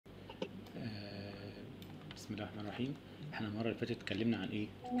بسم الله الرحمن الرحيم. احنا المره اللي فاتت اتكلمنا عن ايه؟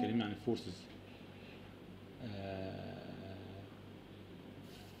 اتكلمنا عن الفورسز.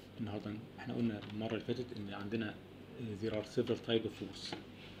 النهارده احنا قلنا المره اللي فاتت ان عندنا there are several type of force.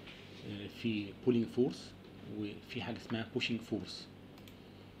 في pulling force وفي حاجه اسمها pushing force.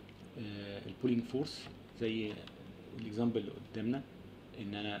 البولينج فورس زي الاكزامبل اللي قدامنا،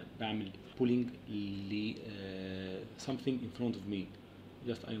 ان انا بعمل pulling ل something in front of me.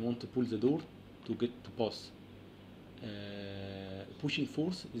 Just I want to pull the door to get to pass. Pushing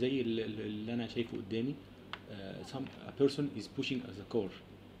force زي اللي انا شايفه قدامي. A person is pushing a car,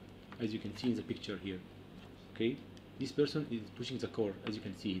 as you can see in the picture here. Okay, this person is pushing the car, as you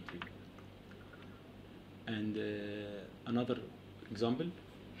can see it here. And another example,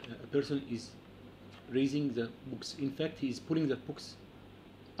 a person is raising the books. In fact, he is pulling the books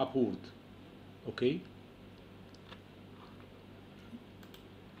upward. Okay.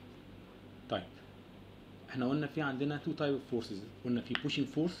 طيب احنا قلنا في عندنا two type of forces. قلنا في pushing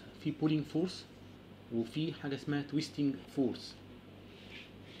force، في pulling force، وفي حاجه اسمها twisting force.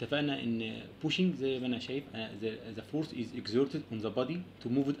 اتفقنا ان pushing زي ما انا شايف the force is exerted on the body to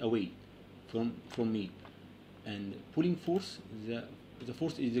move it away from me, and pulling force the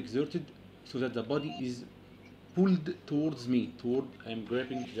force is exerted so that the body is pulled towards me, I am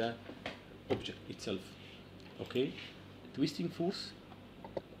grabbing the object itself. Okay. Twisting force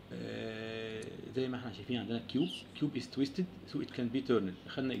زي ما احنا شايفين عندنا cube is twisted so it can be turned.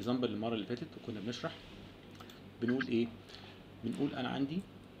 اخدنا example المره اللي فاتت وكنا بنشرح بنقول ايه؟ بنقول انا عندي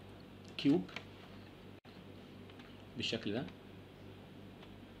كيوب بالشكل ده.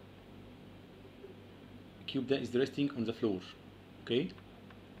 الكيوب ده is resting on the floor. Okay.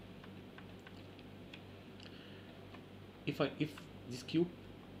 If this cube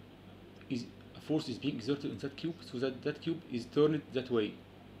is a force is being exerted on that cube so that cube is turned that way,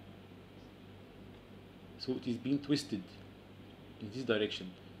 so it is being twisted in this direction,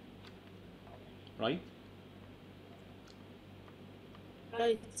 right?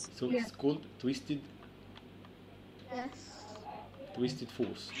 Right. So Yeah. it's called twisted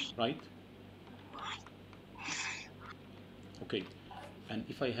force, right? Okay. And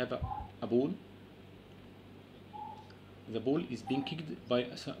if I have a ball, the ball is being kicked by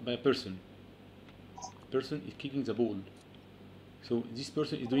a person. Person is kicking the ball. So this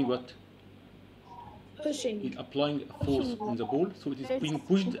person is doing what? Pushing. It's applying a force on the ball, so it is being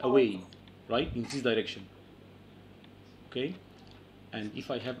pushed away, right, in this direction. Okay. And if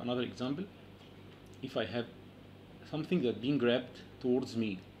I have another example, if I have something that being grabbed towards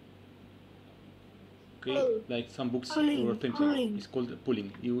me, okay, like some books or things, it's called pulling.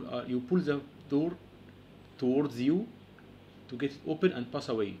 You pull the door towards you to get it open and pass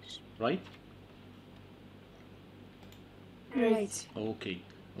away, right? Right.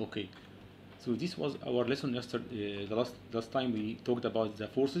 Okay. So this was our lesson yesterday. The last time we talked about the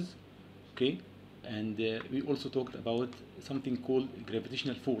forces, okay, and we also talked about something called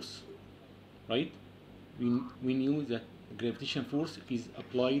gravitational force, right? We knew that gravitational force is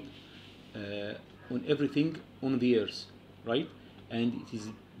applied on everything on the earth, right? And it is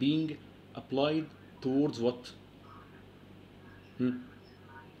being applied towards what?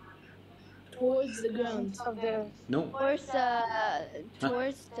 Towards the ground. Of the No.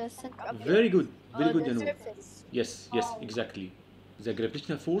 towards the center of Very good. Very the good, Janu. surface. Yes, exactly. The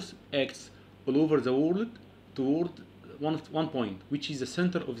gravitational force acts all over the world toward one point, which is the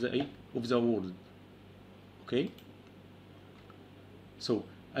center of the world. Okay. So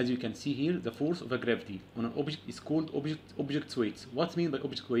as you can see here, the force of a gravity on an object is called object weights. What's meant by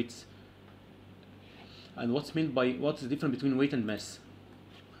object weights? And what's the difference between weight and mass?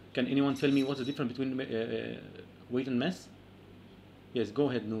 Can anyone tell me what's the difference between weight and mass? Yes, go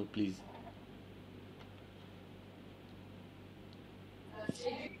ahead, Noor, please.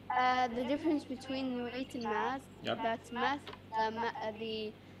 The difference between weight and mass. Yep. That's mass, the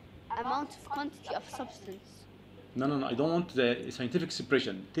amount of quantity of substance. No, I don't want the scientific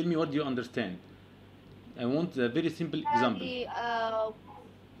expression. Tell me what do you understand. I want the very simple example.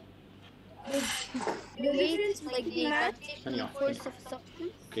 The weight is like the gravitational force of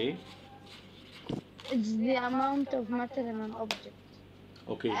substance. Okay. It's the amount of matter in an object.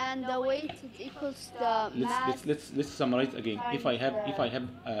 Okay. And the weight is equals the mass. Let's summarize again. If I have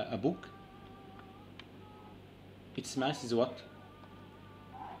a book, its mass is what?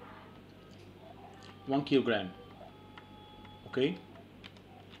 1 kilogram. Okay.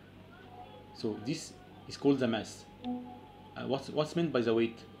 So this is called the mass. What's meant by the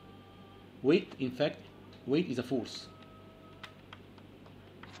weight? Weight, in fact, weight is a force.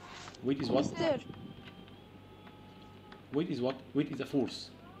 Weight is what? Weight is what? Weight is a force.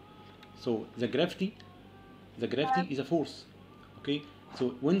 So the gravity the gravity is a force. Okay, so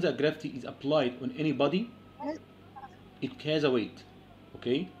when the gravity is applied on any body, it has a weight.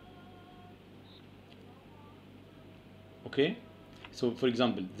 Okay. Okay, so for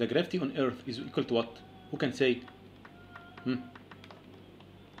example, the gravity on Earth is equal to what? Who can say?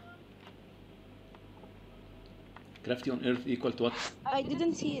 Gravity on Earth equal to what? I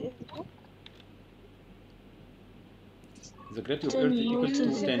didn't hear it. The gravity of Earth is equal Can you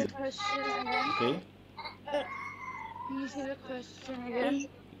to say 10. the question again? Okay, Can you say the question again?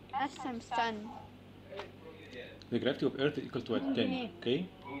 That's times 10. the gravity of Earth is equal to what? 10. Okay,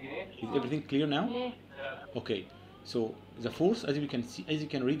 is everything clear now? Okay, so the force, as you can see, as you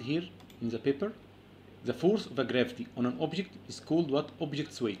can read here in the paper, the force of a gravity on an object is called what?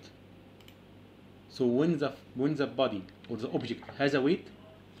 Object's weight. So when the body or the object has a weight,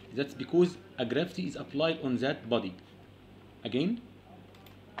 that's because a gravity is applied on that body. Again,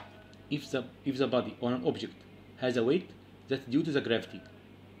 if the body on an object has a weight, that's due to the gravity.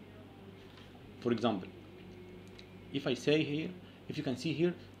 For example, if I say here, if you can see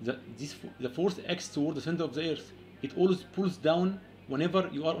here, the force acts toward the center of the Earth. It always pulls down whenever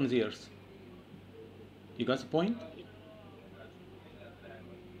you are on the Earth. You got the point?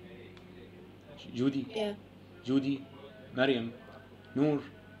 Judy, Yeah. Judy, Mariam, Noor,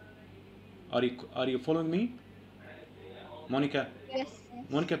 are you following me? Monica, Yes.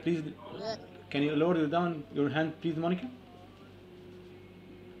 Monica, please, can you lower down your hand, please, Monica?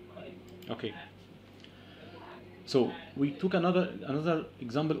 Okay. So we took another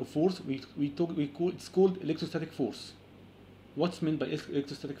example of force. It's called electrostatic force. What's meant by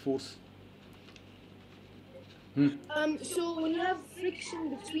electrostatic force? So when you have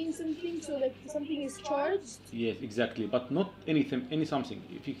friction between something, so like something is charged. Yes, exactly, but not any something.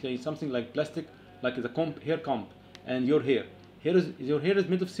 If you say something like plastic, like the hair comb, and your hair your hair is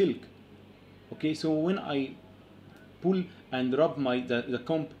made of silk. Okay, so when I pull and rub the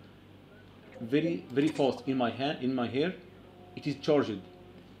comb very fast in my hair, it is charged.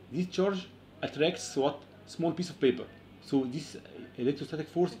 This charge attracts what? Small piece of paper. So this electrostatic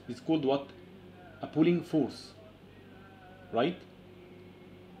force is called what? A pulling force. Right?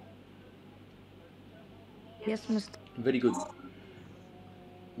 Yes, Mr. Very good.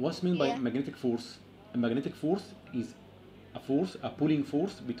 What's meant by Yeah. magnetic force? A magnetic force is a pulling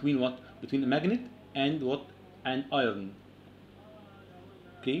force between what? Between a magnet and what? And iron.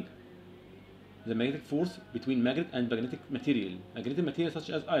 Okay? The magnetic force between magnet and magnetic material. Magnetic material such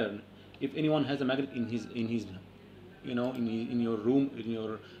as iron. If anyone has a magnet in his in your room, in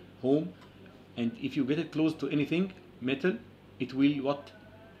your home, and if you get it close to anything metal, it will what?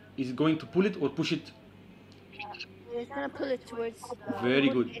 Is going to pull it or push it? It's gonna pull it towards. Very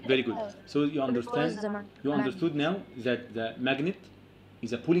good, very good. So you understand? the mag- You understood now that the magnet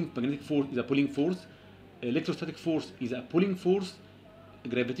is a magnetic force is a pulling force. Electrostatic force is a pulling force.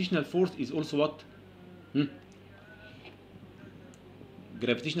 Gravitational force is also what?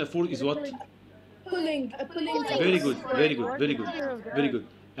 Gravitational force is what? Pulling. Very good, very good, very good, very good.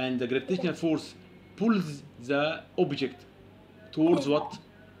 And the gravitational force pulls the object towards what?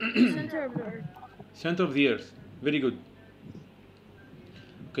 Center of the Earth. Center of the Earth. Very good.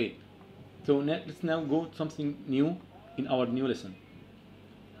 Okay, so let's now go to something new in our new lesson.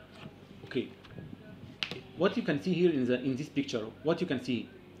 Okay, what you can see here in this picture, what you can see,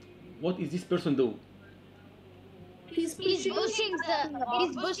 what is this person do? He's He's pushing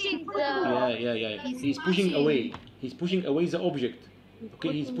the. Yeah. He's pushing away. He's pushing away the object.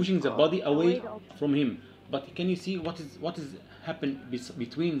 Okay, he's pushing the body away from him. But can you see what is happened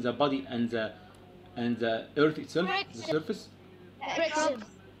between the body and the Earth itself, the surface? Friction.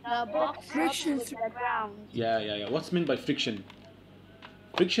 The box Friction. with the ground. Yeah. What's meant by friction?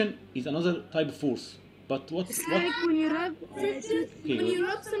 Friction is another type of force. But It's like when you rub Okay, when you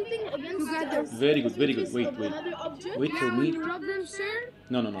rub something against the Very good, very good. Wait. another object. Wait for When me. you rub them, sir,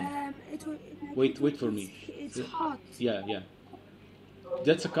 No. Wait for me. it's hot. Yeah.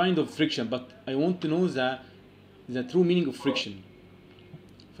 That's a kind of friction, but I want to know the true meaning of friction.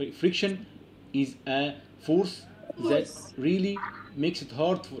 Friction is a force that really makes it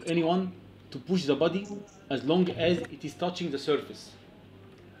hard for anyone to push the body as long as it is touching the surface.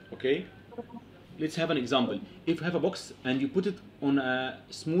 Okay? Let's have an example. If you have a box and you put it on a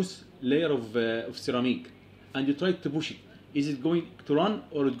smooth layer of ceramic and you try to push it, is it going to run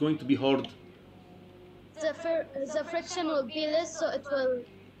or is it going to be hard? The friction will be less, so it will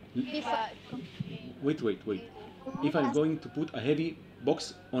be fast. Wait. If I'm going to put a heavy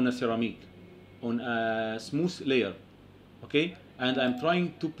box on a ceramic, on a smooth layer, okay, and I'm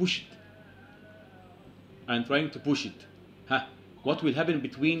trying to push it, what will happen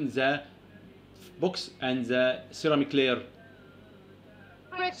between the box and the ceramic layer?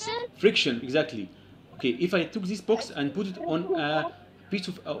 Friction. Friction, exactly. Okay, if I took this box and put it on a piece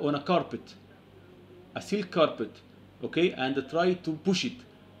of on a carpet, a silk carpet, okay, and try to push it,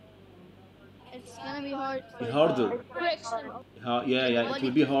 It's gonna be hard. harder. Friction. Yeah, it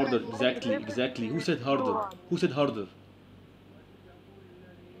will be harder. Exactly. Who said harder? Who said harder?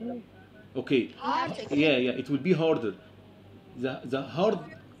 Okay. Hard to Yeah, it will be harder. The hard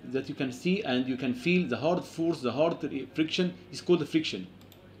that you can see and you can feel, the hard force, the hard friction is called the friction.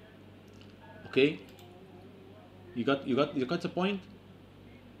 Okay. You got the point.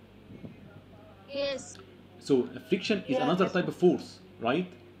 Yes. So friction is another type of force, right?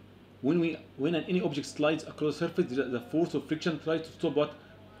 When any object slides across the surface, the force of friction tries to stop what?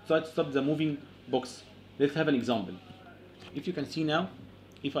 Tries to stop the moving box. Let's have an example. If you can see now,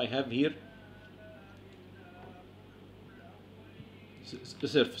 if I have here the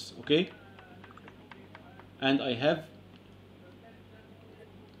surface, okay, and I have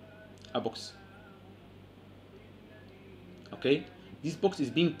a box, okay, this box is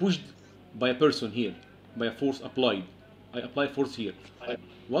being pushed by a person here, by a force applied. I apply force here.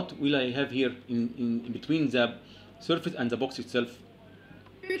 What will I have here in between the surface and the box itself?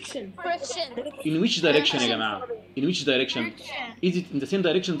 Friction. Friction. In which direction, يا جماعة? In which direction? Is it in the same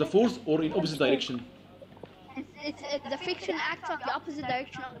direction the force or in opposite direction? It's the friction acts on the opposite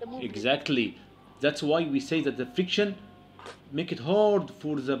direction of the movement. Exactly. That's why we say that the friction make it hard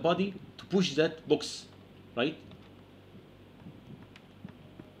for the body to push that box, right?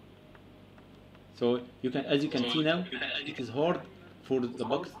 So you can, as you can see now, it is hard for the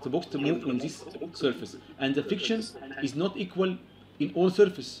box to move on this surface, and the friction is not equal in all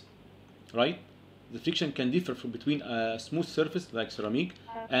surface, right? The friction can differ from between a smooth surface like ceramic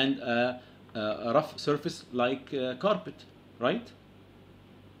and a rough surface like carpet, right?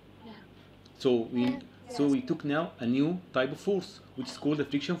 So we took now a new type of force, which is called the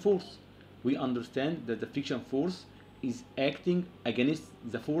friction force. We understand that the friction force is acting against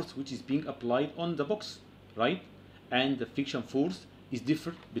the force which is being applied on the box, right? And the friction force is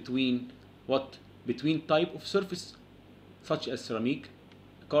different between what? Between type of surface, such as ceramic,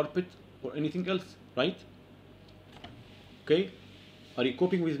 carpet, or anything else, right? Okay. Are you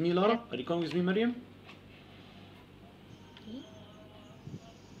coping with me, Lara? Are you coping with me, Mariam?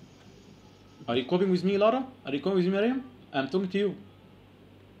 Are you coping with me, Lara? Are you coping with me, Mariam? I'm talking to you.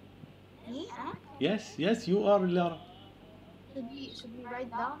 Yes, you are, Lara. Should we write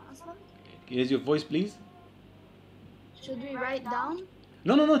down Aslan? Raise your voice, please. Should we write down?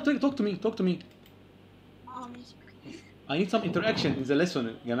 No, talk to me. ماشي. I need some interaction in the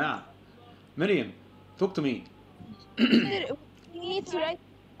lesson, جماعة. Mariam, talk to me. We need to write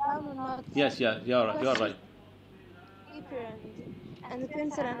down or not? Yes, you are right. Paper and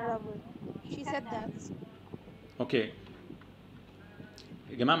pencil and rubber. She said that. Okay.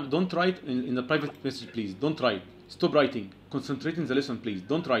 جماعة, don't write in the private message, please. Don't write. Stop writing. Concentrate in the lesson, please.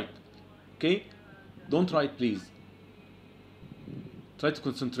 Don't write. Okay? Don't write, please. Try to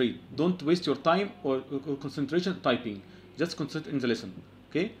concentrate. Don't waste your time or concentration typing. Just concentrate in the lesson.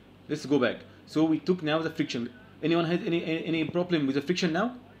 Okay? Let's go back. So we took now the friction. Anyone had any problem with the friction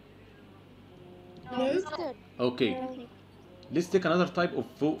now? No. Okay. Let's take another type of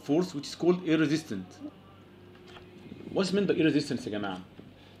force which is called air resistant. What's meant by air resistance, يا جماعة?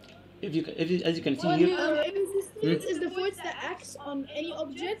 If you, as you can see here, Air resistance is the force that acts on any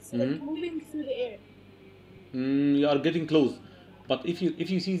object like moving through the air. you are getting close. But if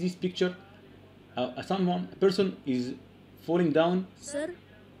you see this picture, a person is falling down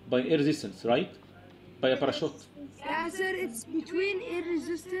by air resistance, right? By a parachute. Yeah, sir, it's between air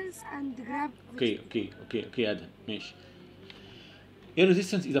resistance and gravity. Okay, Adam. ماشي. Air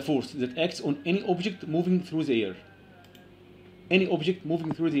resistance is a force that acts on any object moving through the air. Any object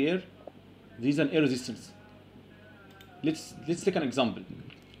moving through the air, there is an air resistance. Let's take an example.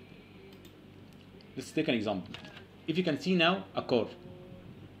 If you can see now a car,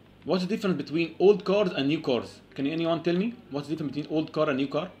 what's the difference between old cars and new cars? Can anyone tell me what's the difference between old car and new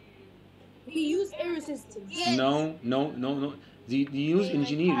car? We use air resistance. Yes. No. They use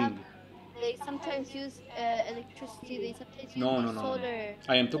engineering. They sometimes use electricity. They sometimes use No. solar.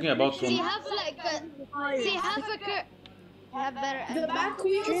 I am talking about They from. have like they have a have better. The back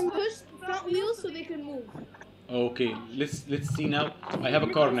wheels push the front wheels so they can move. Okay, let's see now. I have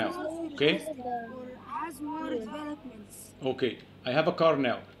a car now. Okay. Or has more developments. Okay, I have a car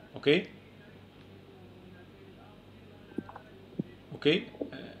now. Okay. Okay.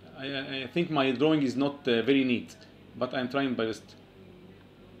 I think my drawing is not very neat, but I'm trying my best.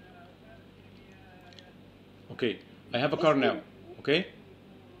 Okay, I have a car now. Okay.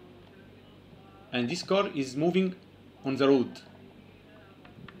 and this car is moving on the road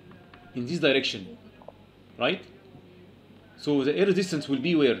in this direction, right? So the air resistance will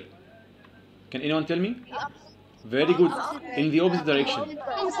be where? Can anyone tell me? Very good. In the opposite direction.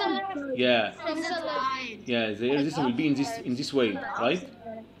 Yeah. Yeah, the air resistance will be in this way, right?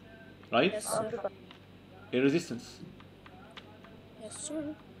 Right? Air resistance. Yes,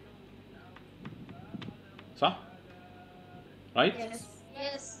 sir. صح? Right?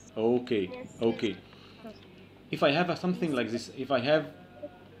 Yes. Okay. Okay. If I have something like this, if I have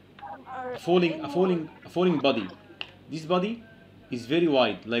a falling body, this body is very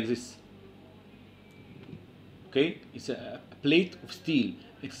wide like this. Okay, it's a plate of steel.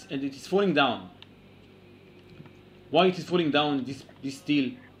 And it is falling down. Why it is falling down? This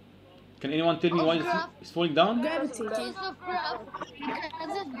steel. Can anyone tell me why it's falling down? Gravity. Because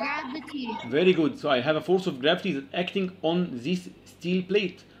of gravity. Very good. So I have a force of gravity that's acting on this steel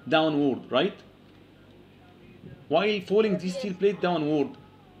plate downward, right? While falling this steel plate downward,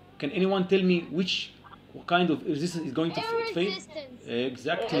 can anyone tell me which kind of resistance is going to fail?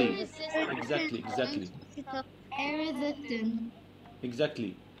 Exactly. Exactly. Air resistance.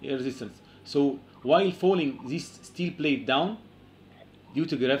 Exactly. Air resistance. So while falling this steel plate down, due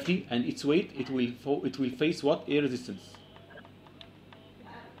to gravity and its weight, it will face what? Air resistance.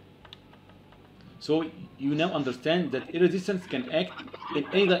 So you now understand that air resistance can act in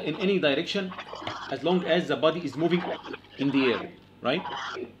any direction as long as the body is moving in the air, right?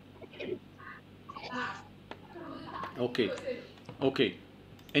 Okay. Okay.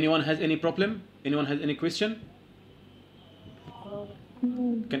 Anyone has any problem? Anyone has any question?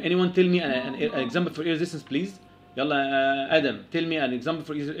 Can anyone tell me an example for air resistance, please? يلا Adam, tell me an example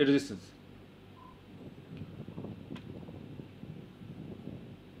for air resistance.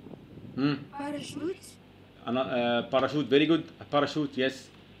 Parachute. Parachute, very good. A parachute, yes.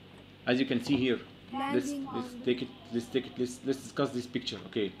 As you can see here. Let's Landing take it. Let's discuss this picture.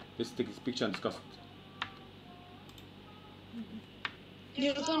 Okay, let's take this picture and discuss it.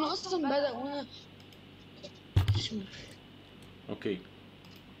 كان أصلا بدأ وأنا Okay.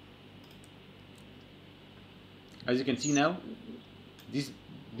 As you can see now,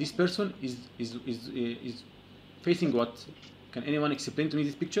 this person is facing what? Can anyone explain to me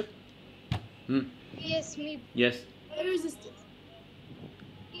this picture? Yes, me. Yes. air resistance.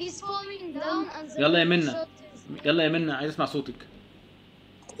 He's falling down and the يلا يا منى. shot is- يلا يا منى، عايز اسمع صوتك.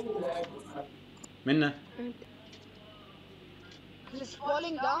 منى. He's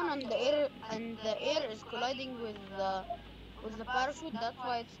falling down and the air is colliding with the parachute. That's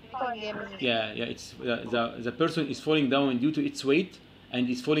why it's making air resistance. Yeah. It's the person is falling down due to its weight, and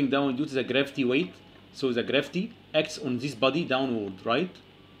is falling down due to the gravity weight. So the gravity acts on this body downward, right?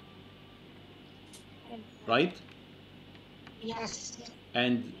 Right? Yes.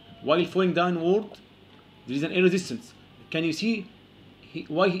 And while falling downward, there is an air resistance. Can you see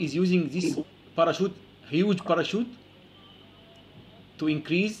why he is using this parachute, huge parachute, to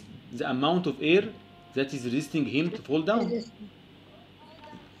increase the amount of air that is resisting him to fall down?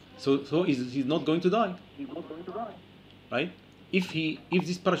 So he's not going to die, right? If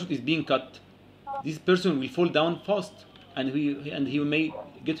this parachute is being cut, this person will fall down fast, and he may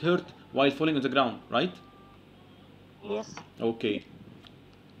get hurt while falling on the ground, right? Yes. Okay.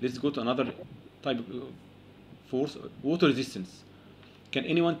 Let's go to another type of force, water resistance. Can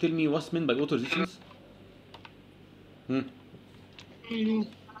anyone tell me what's meant by water resistance?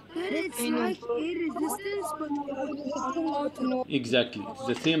 It's like air resistance, but water. Exactly. It's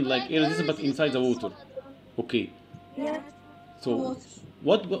the same like air resistance, but inside the water. Okay. Yeah. So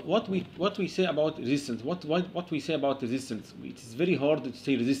what we say about resistance? What we say about resistance? It is very hard to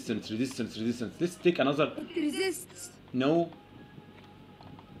say resistance. Let's take another. It resists. No.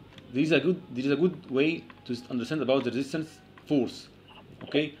 There is a good way to understand about the resistance force.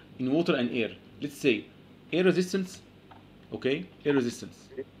 Okay, in water and air. Let's say air resistance. Okay, air resistance.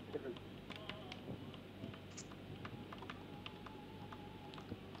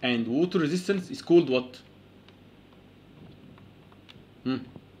 And water resistance is called what?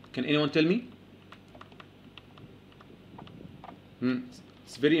 Can anyone tell me?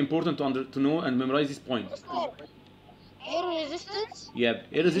 It's very important to know and memorize this point. Air resistance. Yeah,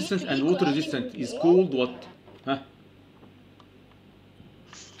 air resistance and water resistance is called what? Huh?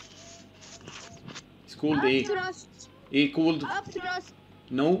 It's called called. Upthrust.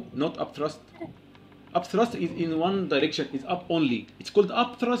 No, not upthrust. Upthrust is in one direction, is up only. It's called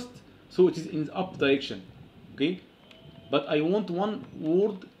upthrust, so it is in the up direction. Okay? But I want one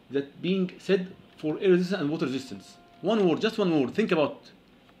word that being said for air resistance and water resistance. One word, just one word. Think about.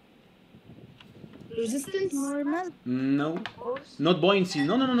 resistance. Normal. No, not buoyancy.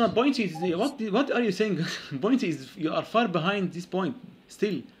 No, no, no, no. Buoyancy is what are you saying? Buoyancy is you are far behind this point.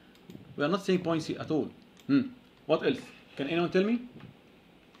 Still, we are not saying buoyancy at all. What else? Can anyone tell me?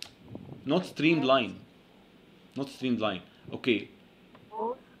 Not streamline. Not streamline. Okay.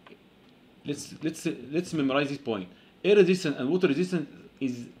 Let's memorize this point. Air resistance and water resistance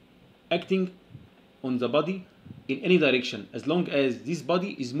is acting on the body in any direction as long as this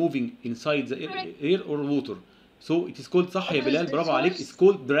body is moving inside the air or water. So it is called صح يا بلال برافو عليك. It's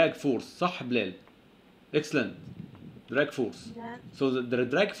called drag force. صح بلال. Excellent. Drag force. So the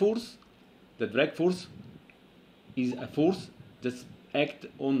drag force is a force that acts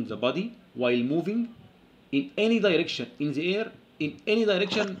on the body while moving in any direction in the air, in any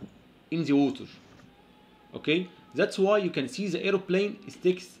direction in the water. Okay, that's why you can see the aeroplane it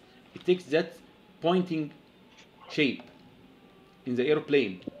takes that pointing shape in the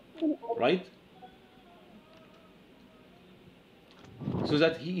airplane, right? So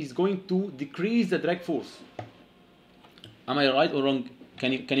that he is going to decrease the drag force. Am I right or wrong?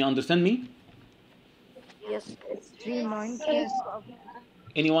 Can you understand me? Yes, it's streamlined. Yes.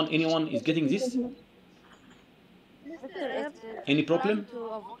 Anyone is getting this? Any problem? To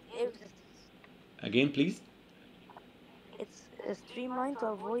avoid air resistance. Again, please. It's streamlined to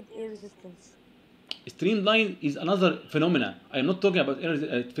avoid air resistance. Streamline is another phenomena. I am not talking about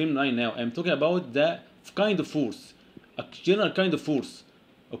streamline now. I am talking about the kind of force, a general kind of force.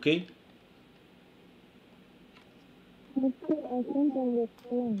 Okay.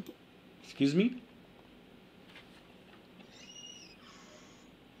 Excuse me.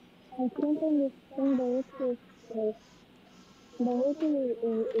 I can't understand the water. The water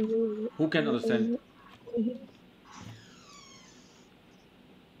is Who can understand?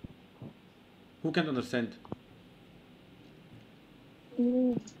 Who can understand?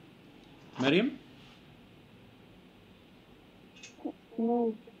 مريم؟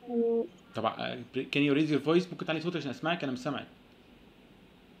 no. طبعا can you raise your voice؟ ممكن تعلي صوتك عشان اسمعك انا مش سامعك.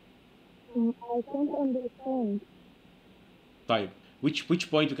 I can't understand. طيب which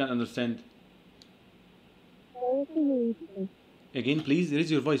point you can understand? Again please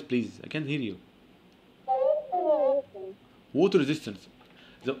raise your voice please. I can't hear you. Water resistance.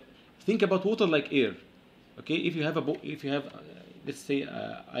 So, think about water like air. Okay, if you have let's say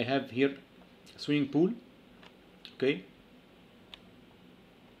I have here a swimming pool. Okay,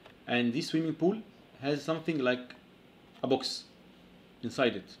 and this swimming pool has something like a box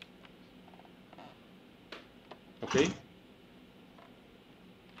inside it. Okay,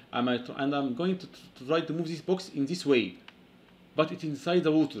 and I'm going to try to move this box in this way, but it's inside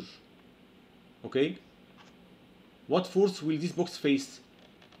the water. Okay, what force will this box face?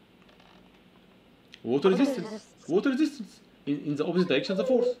 Water resistance. Water resistance. In the opposite direction, the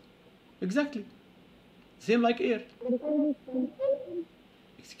force. Exactly. Same like air.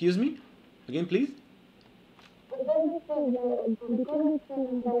 Excuse me? Again, please?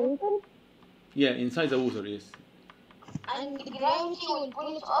 Yeah, inside the water, yes. And gravity will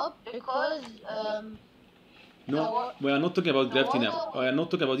pull it up because No, we are not talking about gravity now. We are not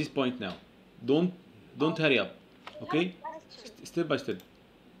talking about this point now. Don't hurry up. Okay? Step by step.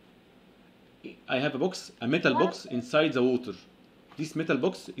 I have a metal box inside the water. This metal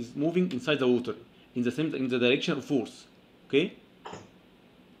box is moving inside the water in the direction of force. Okay?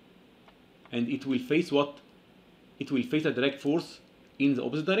 And it will face what? It will face a direct force in the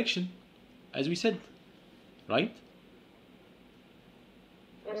opposite direction, as we said. Right?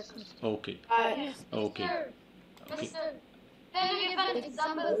 Okay. Okay. Okay. Can you give an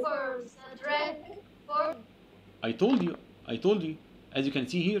example for the drag force? I told you. As you can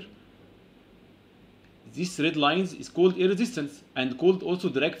see here, this red lines is called air resistance and called also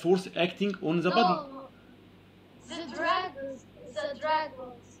drag force acting on the body. No, the drag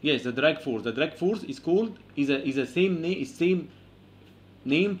force. Yes, the drag force. The drag force is a same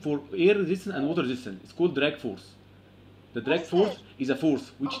name for air resistance and water resistance. It's called drag force. The drag force is a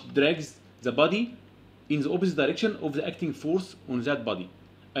force which drags the body in the opposite direction of the acting force on that body.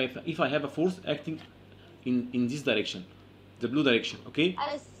 If I have a force acting in this direction, the blue direction, okay?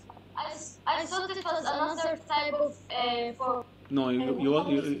 I thought it was another type of force. No,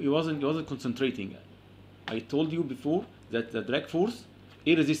 you wasn't concentrating. I told you before that the drag force,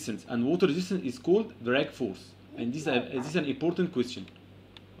 air resistance and water resistance is called drag force, and this is an important question.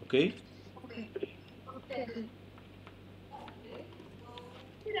 Okay? Okay. Okay.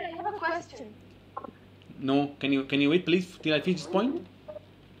 I have a question. No, can you wait please till I finish this point?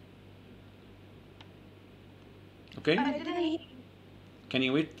 Okay? I didn't hear. Can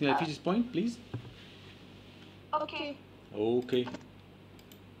you wait till I finish this point, please? Okay. Okay.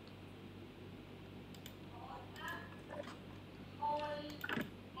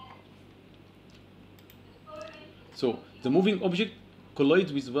 So the moving object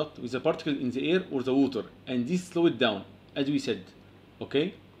collides with what? With a particle in the air or the water, and this slow it down, as we said.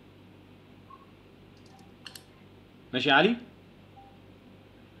 Okay. ماشي يا علي؟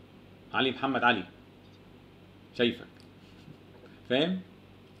 علي محمد علي. شايفك. فاهم؟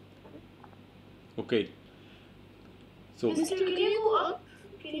 Okay. So. Mister, can you go up?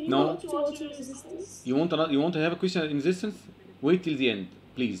 Can you No. go up to water resistance? You want to have a question in resistance? Wait till the end,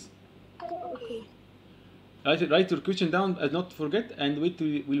 please. Okay. Write your question down and not forget, and wait till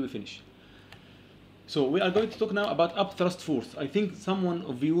we finish. So we are going to talk now about upthrust force. I think someone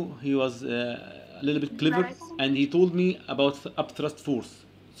of you, he was a little bit clever, and he told me about upthrust force.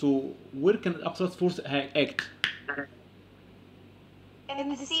 So where can upthrust force act? In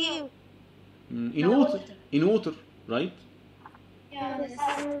the sea. In water. In water, right?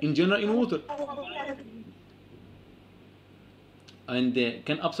 In general, in water. And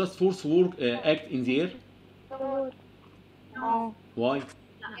can upthrust force act in the air? No. Why?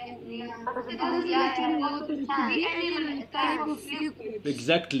 type of liquid.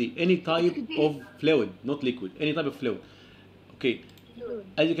 Exactly, any type of fluid, not liquid, any type of fluid. Okay,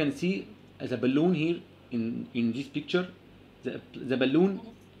 as you can see, as a balloon here in this picture, the balloon,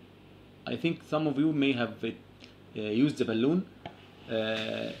 I think some of you may have used the balloon.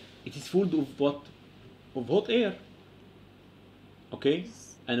 It is full of what? Of hot air. Okay,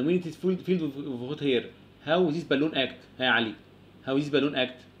 and when it is filled with hot air, how this balloon act? Hey Ali, how this balloon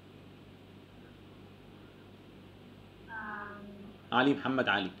act? Ali Muhammad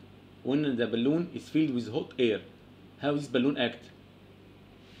Ali. When the balloon is filled with hot air, how this balloon act?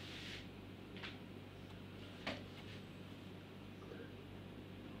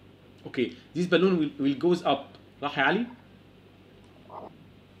 Okay, this balloon will goes up. راح يا علي؟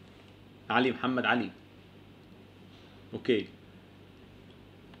 علي محمد علي. Okay.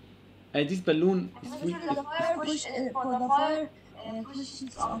 And this balloon is filled.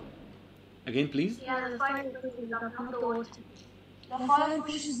 Pushes up. Again, please. Yeah, the fire pushes up, not the water. The fire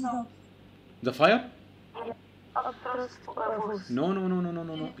pushes up. The fire? Upthrust force. No.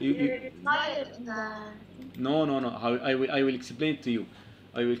 No. I will explain it to you.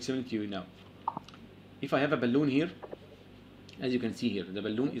 I will explain it to you now. If I have a balloon here, as you can see here, the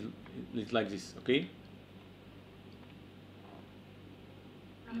balloon is like this, okay?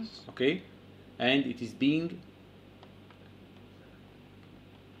 Okay, and it is being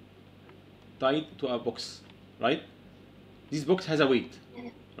tied to a box, right? This box has a weight,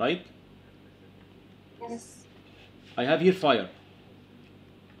 right? Yes. I have here fire.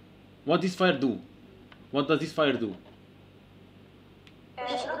 What does fire do? What does this fire do?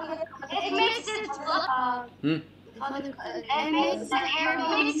 It makes it Hmm? it makes the air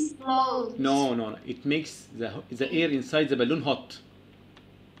explode. No. It makes the air inside the balloon hot.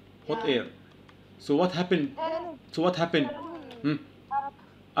 Hot air. So what happened? Hmm?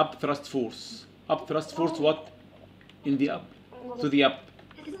 Upthrust force. Upthrust force what? In the up. To the up.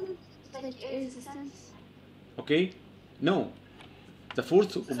 Like air resistance. Okay? No. The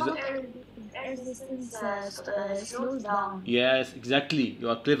force of the... Air resistance slows down. Yes, exactly. You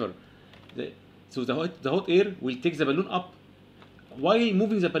are clever. So the hot air will take the balloon up. While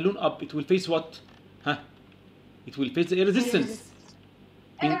moving the balloon up, it will face what? Huh? It will face the air resistance.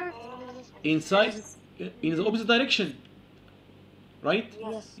 Inside, in the opposite direction. Right?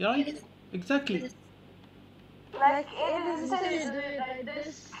 Yes. Yeah, right? Exactly. Like air resistance.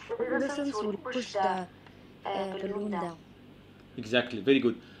 This resistance will push the balloon down. Exactly. Very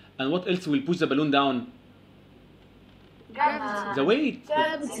good. And what else will push the balloon down? Gravity. The weight.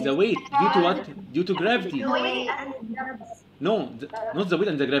 The weight. Due to what? Due to gravity. No, not the weight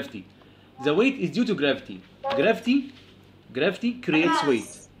and the gravity. The weight is due to gravity. Gravity creates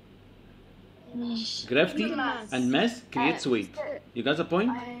weight. Gravity and mass creates weight. You got the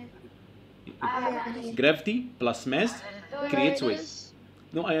point? Gravity plus mass creates weight.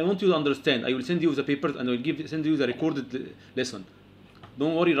 No, I want you to understand. I will send you the papers and I will send you the recorded lesson.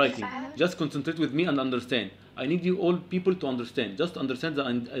 Don't worry writing. Just concentrate with me and understand. I need you all people to understand. Just understand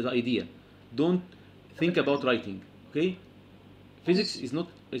the idea. Don't think about writing. Okay? Physics is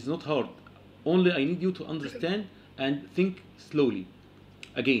not hard. Only I need you to understand and think slowly.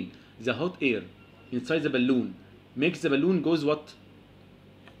 Again, the hot air inside the balloon makes the balloon goes what?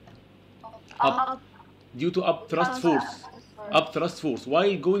 Up. Due to upthrust force. Upthrust force.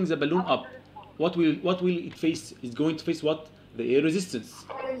 While going the balloon up, what will it face? It's going to face what? The air resistance.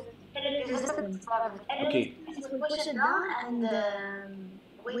 Resistance. Okay. It will push it down and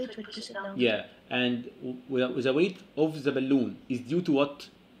weight will push it down. Yeah, and the weight of the balloon is due to what?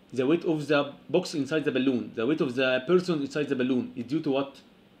 The weight of the box inside the balloon. The weight of the person inside the balloon is due to what?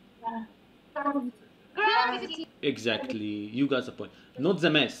 gravity. Exactly, you got the point. Not the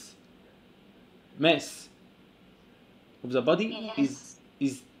mass. Mass of the body is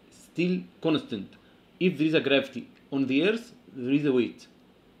still constant. If there is a gravity on the earth, there is a weight.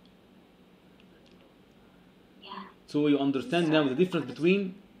 Yeah. So you understand now the difference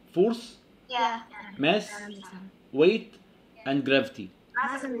between force, Yeah. mass, weight, and gravity.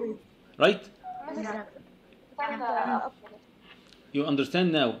 Right? You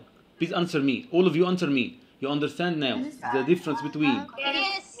understand now. Please answer me. All of you answer me. You understand now the difference between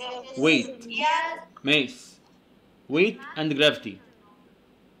Yes. weight, Yes. mass, weight, and gravity.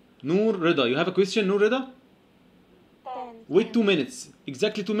 Noor Rida, you have a question, Noor Rida? Wait 2 minutes.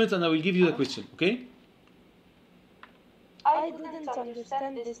 Exactly 2 minutes and I will give you the question, okay? I didn't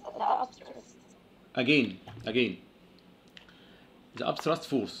understand this, the upstress. Again. The upthrust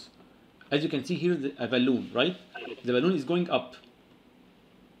force. As you can see here, a balloon, right? The balloon is going up,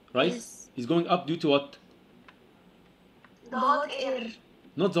 right? Yes. It's going up due to what? The hot air.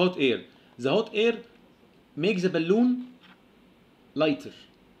 Not the hot air. The hot air makes the balloon lighter.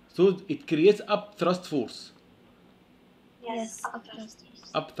 So it creates upthrust force. Yes.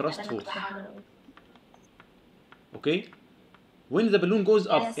 Upthrust force. Okay? When the balloon goes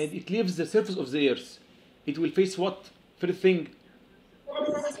up Yes. and it leaves the surface of the earth, it will face what? First thing,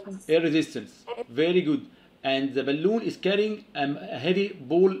 air resistance. Very good. And the balloon is carrying a heavy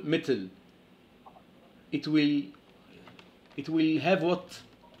ball metal. It will have what?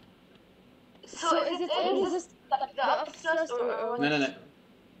 So is it air resistant, the upstress or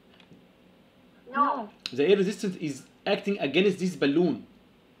No. The air resistance is acting against this balloon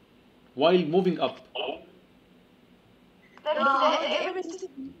while moving up. the air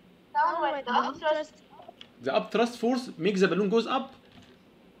resistant downward, the upstress? The upthrust force makes the balloon goes up.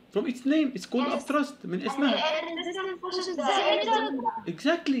 From its name, it's called upthrust. من اسمها. Air resistance pushes the metal.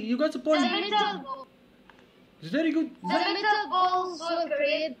 Exactly, you got the The point. metal. It's very good. The metal balls will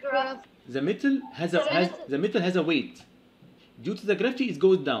create gravity. The metal has a weight. Due to the gravity, it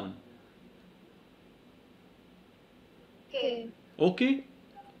goes down. Okay. Okay?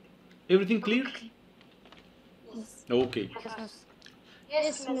 Everything clear? Okay.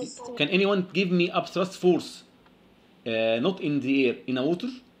 Yes, Miss. Can anyone give me upthrust force? Not in the air, in a water?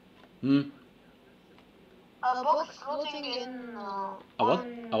 A box floating in. A what?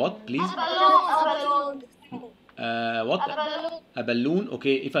 A what, please? A balloon. What? A balloon. A balloon.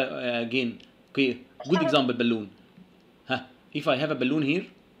 Okay. If I again. Okay. Good example. Balloon. Huh. If I have a balloon here.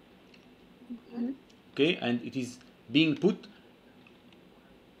 Okay, and it is being put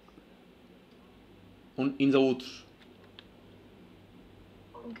on in the water.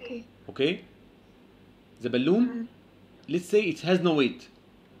 Okay. Okay. The balloon. Let's say it has no weight.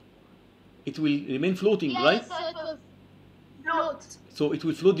 It will remain floating, right? Yes, so it will float. So it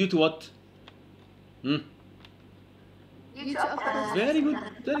will float due to what? Hmm. Due to upthrust. Very good.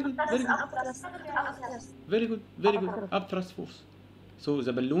 Very good. Upthrust. Upthrust force. So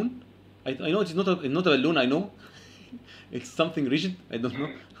the balloon, I know it's not a balloon. I know it's something rigid. I don't know,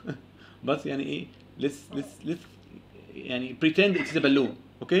 but يعني let's يعني pretend it's a balloon.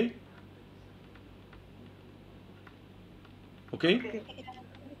 Okay. Okay.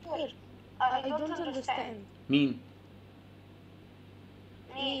 I don't understand. Mean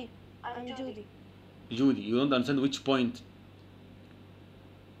Me, I'm Judy. Judy, you don't understand which point.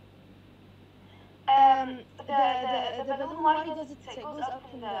 The balloon, why does it goes up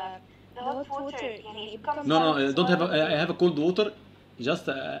in the hot water? يعني it becomes No, I don't have. I have a cold water, just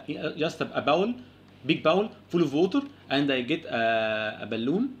a bowl, big bowl full of water, and I get a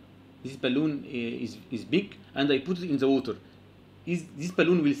balloon. This balloon is big, and I put it in the water. This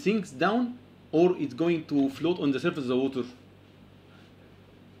balloon will sink down, or it's going to float on the surface of the water?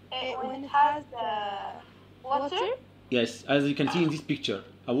 when it has water. Yes, as you can see in this picture,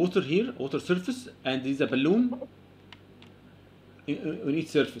 a water here, water surface, and there is a balloon on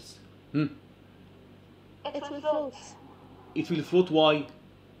its surface. It will float It will float. Why?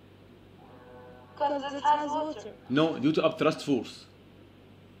 because it has water. No, due to upthrust force.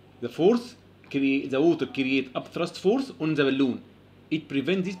 The water create upthrust force on the balloon. It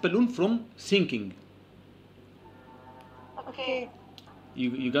prevents this balloon from sinking. Okay.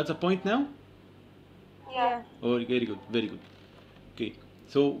 You got the point now? Yeah. Oh, very good. Okay,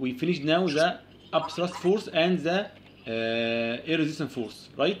 so we finished now the upthrust force and the air resistance force,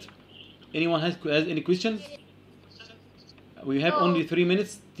 right? Anyone has any questions? We have only 3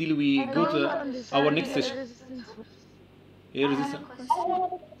 minutes till we go to our next session. Air resistance.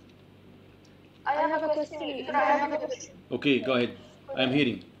 I have a question. Okay, go ahead. I am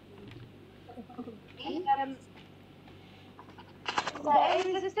hearing. the air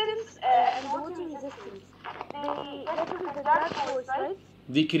resistance and water resistance. That is the drag force, right?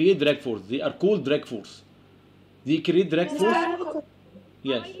 They create drag force. They are called drag force. They create drag force.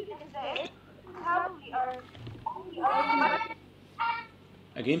 Yes. How we are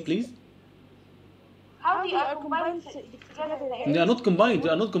Again, please. how they are combined together in the air. They are not combined. They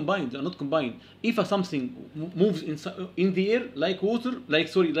are not combined. They are not combined. If something moves in the air, like water,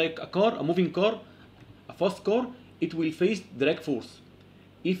 like a car, a moving car, a fast car, it will face drag force.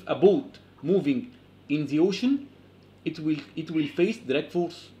 If a boat moving in the ocean, it will face drag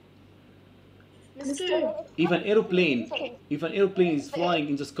force. If an aeroplane is flying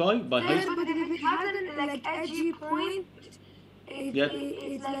in the sky by height, But if it has like edgy point, Yep.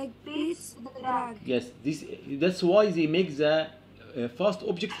 it's like base the drag. yes, that's why they make the fast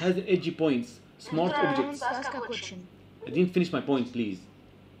object has edgy points, smart I want objects. to ask a question. I didn't finish my point, please.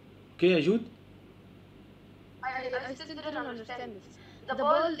 Okay, Ajud? I still didn't understand this. The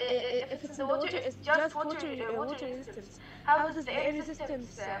ball, if it's in the water, it's just water resistance. How does the air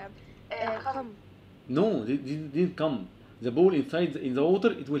resistance come? No, they didn't come. The ball in the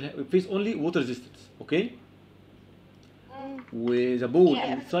water, it will face only water resistance. Okay. With the ball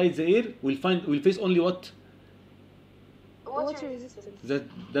inside the air will face only what? Water resistance.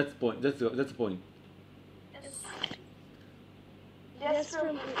 That's point. That's the point. Yes,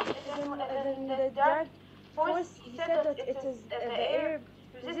 from the drag force, he said that it is the air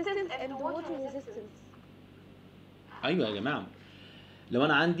resistance and water resistance. أيوة يا جماعة. لو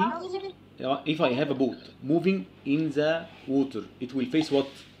أنا عندي if I have a boat moving in the water, it will face what?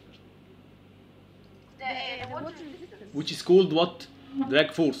 The water resistance. Which is called what?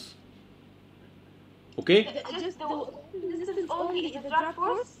 Drag force. Okay? Just the resistance only is the drag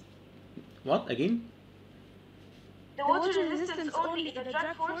force. What again? The water resistance only is the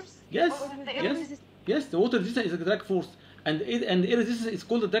drag force. Yes. Or the air Yes. resistance. Yes. The water resistance is a drag force, and air resistance is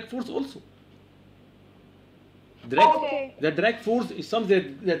called a drag force also. Okay. The drag force is something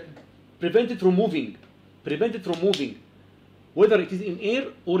that prevent it from moving, whether it is in air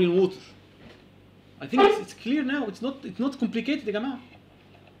or in water. I think it's clear now. It's not complicated يا جماعة.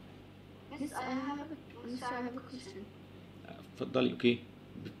 Miss, I have a question. اتفضلي. Okay.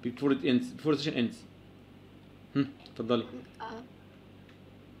 Before the session ends. اتفضلي.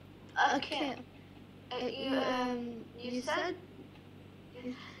 Okay. You said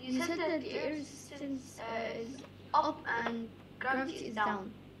that the air resistance is up and gravity is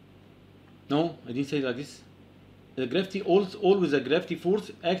down. No, I didn't say like this. The gravity always the gravity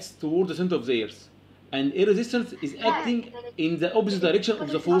force acts toward the center of the earth, and air resistance is acting in the opposite direction of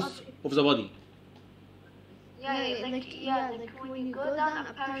the force of the body. Like when you go down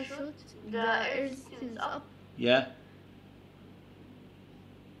a parachute, the air resistance is up. Yeah.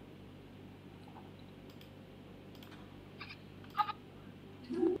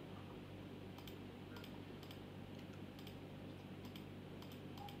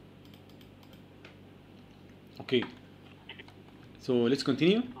 Okay. So let's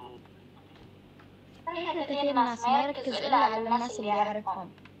continue. كثير الناس ما يركزوا إلا على الناس اللي يعرفهم.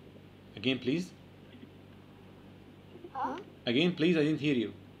 Again, please. Again, please. I didn't hear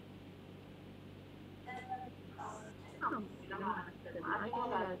you.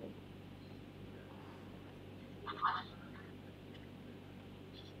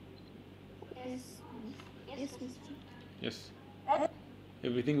 Yes, Mr. Yes.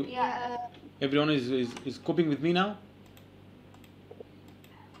 Everything. Yeah. Everyone is coping with me now.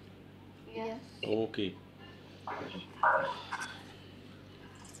 Yes. Okay.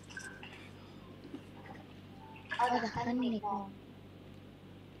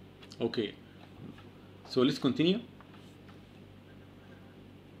 Okay. So let's continue.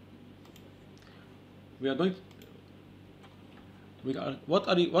 We are going. What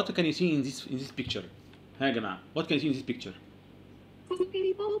can you see in this picture? ها يا جماعة. What can you see in this picture?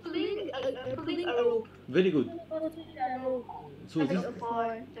 People pulling a rope. Very good. So this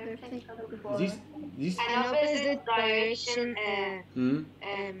In opposite direction,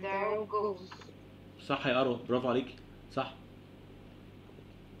 the rope goes. صح يا أروى، برافو عليك. صح.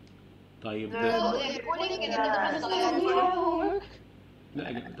 طيب. They're pulling in a different direction. لا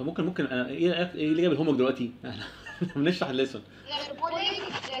يا جماعة، طب ممكن أنا إيه اللي جاب الهومورك دلوقتي؟ بنشرح الليسون. They're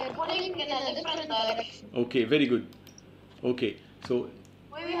pulling in a different direction. Okay, very good. Okay, so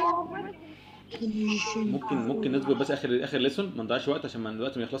ممكن نصبر بس اخر ليسون، ما نضيعش وقت عشان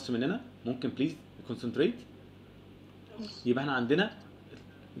الوقت ما يخلصش مننا. ممكن بليز كونسنتريت. يبقى احنا عندنا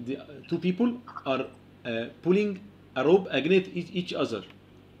two people are pulling a rope against each other.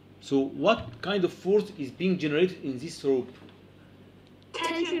 So what kind of force is being generated in this rope?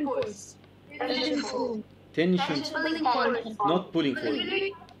 Tension force. tension, Pulling force. not pulling force.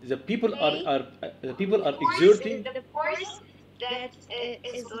 The people are Force exerting. is the force that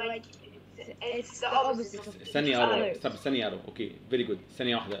is like it's the opposite of ثانية each يا رب، other. طب ثانية يا رب، اوكي فيري جود،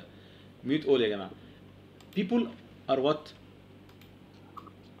 ثانية واحدة، ميوت اول يا جماعة. People are what?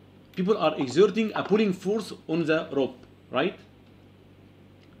 People are exerting a pulling force on the rope, right?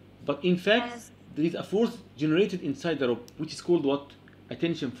 But in fact, there is a force generated inside the rope, which is called what? A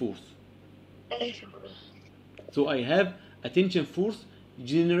tension force. So I have a tension force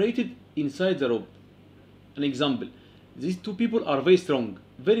generated inside the rope. An example: these two people are very strong,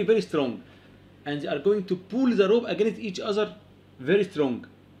 very very strong, and they are going to pull the rope against each other, very strong.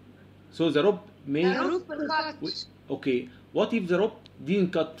 So the rope may. The rope will cut. Okay, what if the rope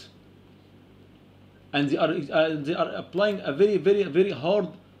didn't cut? And they are applying a very very very hard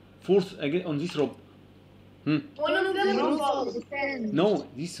force again on this rope. One of them will fall. No,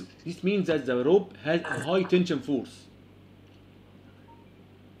 this means that the rope has a high tension force.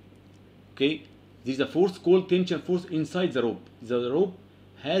 Okay, there is a force called tension force inside the rope. The rope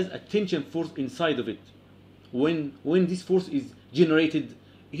has a tension force inside of it. When this force is generated,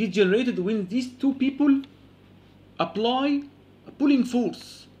 it is generated when these two people apply a pulling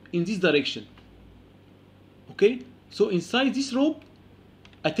force in this direction. Okay, so inside this rope,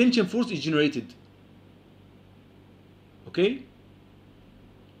 a tension force is generated. Okay.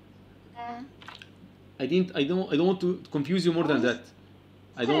 I don't want to confuse you more than that.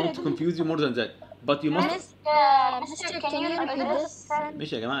 I don't want to confuse you more than that. But you must. Mister, can you repeat this?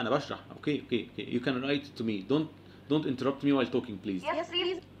 ماشي يا جماعة أنا بشرح. Okay. You can write to me. Don't interrupt me while talking, please. Yes,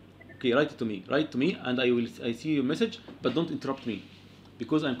 please. Okay, write to me, and I see your message, but don't interrupt me,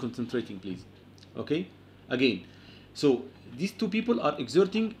 because I'm concentrating, please. Okay. Again, so these two people are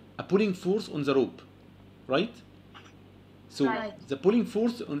exerting a pulling force on the rope, right? So the pulling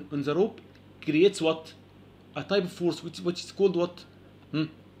force on the rope creates what? A type of force which is called what?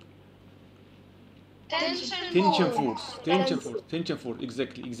 Tension force.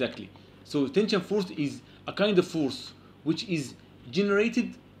 Exactly. So tension force is a kind of force which is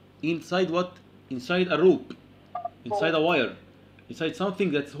generated inside what? Inside a rope, inside a wire, inside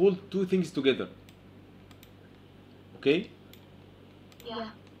something that holds two things together. Okay? Yeah.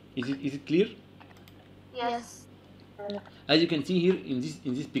 Is it clear? Yes. As you can see here in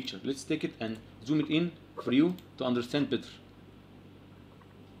this picture, let's take it and zoom it in for you to understand better.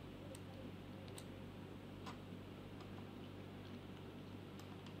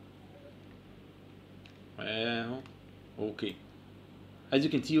 Okay. As you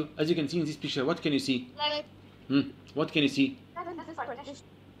can see in this picture, what can you see? Like What can you see?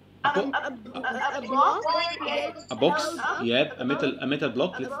 A block. A box. Yep. A metal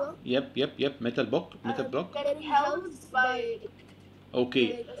block. Yep. Metal block. That held by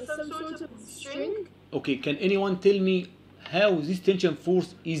Okay. some sort of string. Okay. Can anyone tell me how this tension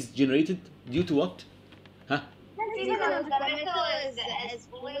force is generated? Due to what? Huh? Because the metal is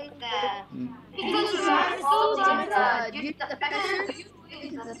pulling the.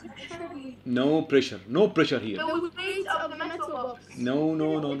 No pressure here. The weight of the metal box. No.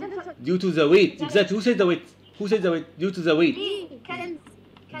 Due to the weight. Exactly. Who said the weight? Due to the weight.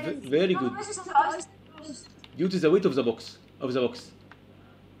 Very good. Due to the weight of the box.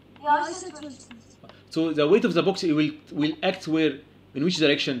 So the weight of the box, it will act where? In which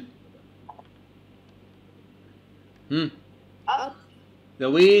direction? Up. The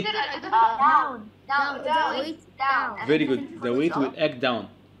weight. down. Very good. The weight will act down.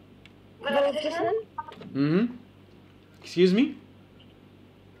 Excuse me?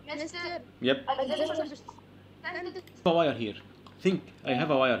 Mister, Yep. I have a wire here. Think, I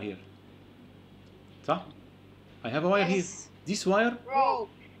have a wire here. صح? I have a wire here. This wire, Rope.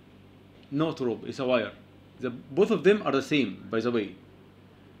 not rope, it's a wire. Both of them are the same, by the way.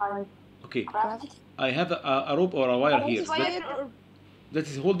 Okay. I have a rope or a wire here that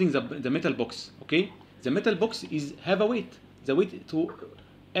is holding the metal box. Okay. The metal box have a weight. The weight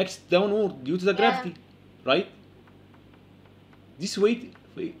acts downward due to the gravity, right? This weight,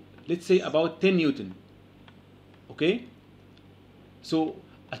 let's say about 10 Newton. Okay. So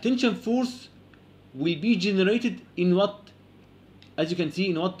a tension force will be generated in what? As you can see,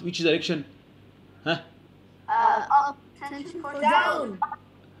 in which direction? Huh? up. Tension force Down.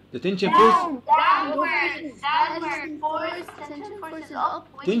 The tension force. Downward force. Tension force is up.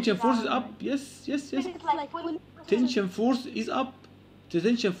 Tension force is up. Yes. It's like pulling. Tension force is up. The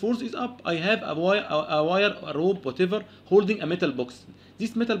tension force is up. I have a wire, a rope, whatever, holding a metal box.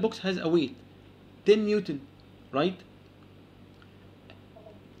 This metal box has a weight, 10 Newton, right?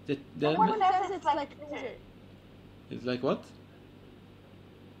 Someone says it's like pressure. It's like what?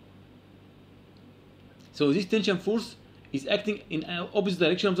 So this tension force is acting in opposite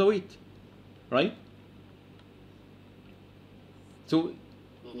direction of the weight, right? So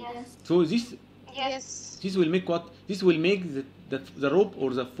Yes. this Yes. this will make what? This will make the rope or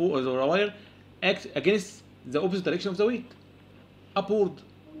the wire act against the opposite direction of the weight, upward.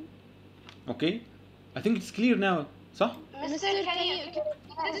 Okay, I think it's clear now, صح? Mister, can you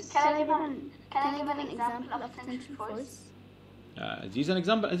Can I give an example of tension force? This is an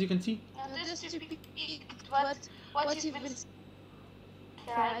example, as you can see. just repeat what you've been saying?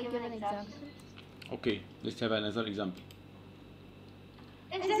 Can I give an example? Okay, let's have another example.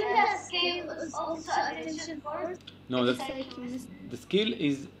 Isn't the scale is also a tension force? No, that's Like you missed. the scale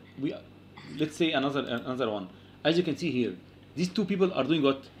is let's say another one. As you can see here, these two people are doing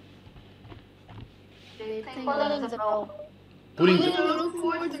what? Pulling the rope. Pulling The the, rope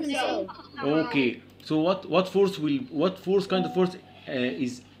towards himself. okay. So what force kind of force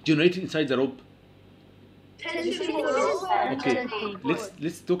is generated inside the rope? Tension force. Okay,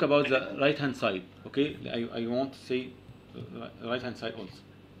 let's talk about the right hand side. Okay, I want to say right hand side also.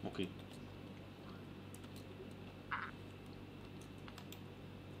 Okay.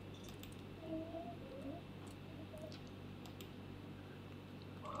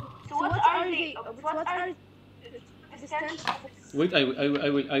 So what are the steps? Wait, I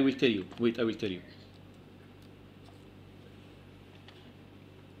will tell you. Wait, I will tell you.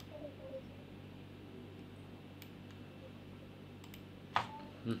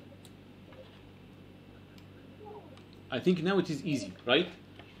 I think now it is easy, right?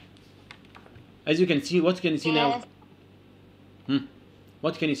 As you can see, what can you see now?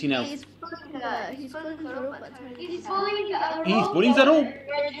 What can you see now? He's pulling the rope. He's pulling a rope. He's pulling the rope.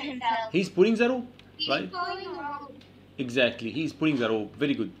 towards himself. He's pulling the rope, He's right? pulling a rope. Exactly. He's pulling the rope.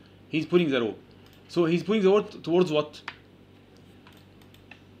 Very good. He's pulling the rope. So he's pulling the rope towards what?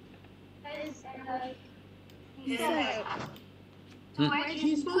 He's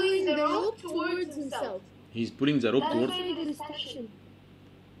pulling the rope towards himself. He's pulling the rope towards.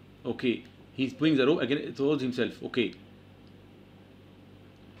 Okay. He's pulling the rope again towards himself. Okay.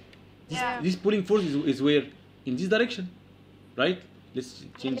 This pulling force is where? In this direction, right? Let's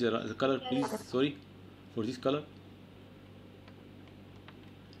change the color, please. Sorry for this color.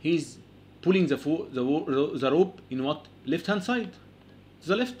 He's pulling the rope in what? Left hand side, to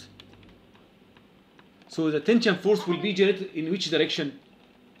the left. So the tension force will be generated in which direction?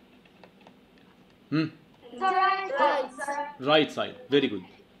 The right side, sir. Right side. Very good.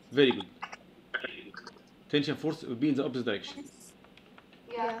 Very good. Tension force will be in the opposite direction.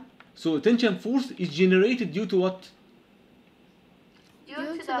 Yeah. So tension force is generated due to what?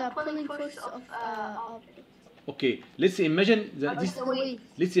 Due to the pulling force of object. Okay, let's imagine that this. The weight.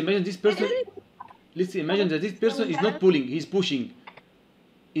 Let's imagine this person. Let's imagine that this person is not pulling; he's pushing.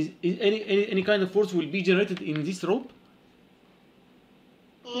 Is any kind of force will be generated in this rope?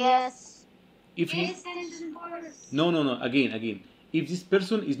 Yes. If he Yes, tension force. no. Again. If this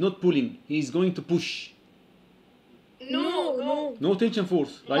person is not pulling, he is going to push. No. No tension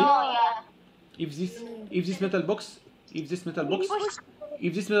force, right? Oh, yeah. If this metal box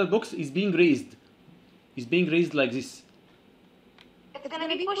is being raised like this. It's gonna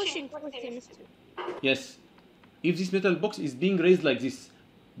be pushing towards him, mister. Yes. If this metal box is being raised like this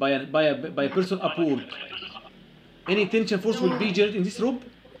by a person upward, any tension force will be generated in this rope.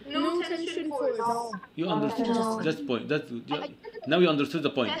 No tension force. You understood that's the point. Now you understood the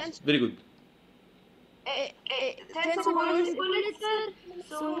point. Very good. Tension force is bullet, sir.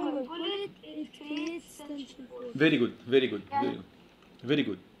 So when we pull it creates tension force. Very good. Very good. Very good. Very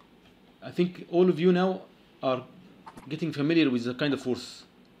good. I think all of you now are getting familiar with the kind of force.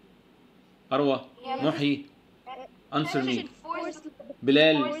 Arwa, Muhi, answer me. Force.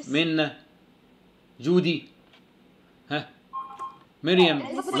 Bilal, Minna, Judy, Miriam,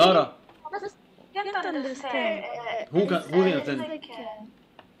 Lara. Can't understand. Who didn't understand?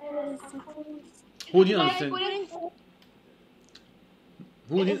 Who didn't understand?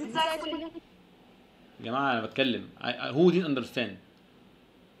 Who didn't? يا جماعة أنا بتكلم. Who didn't understand?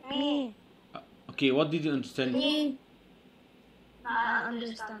 Me. Okay, what did you understand? I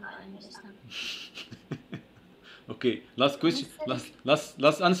understand. Okay, last question.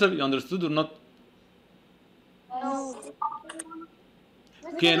 Last answer. You understood or not? No.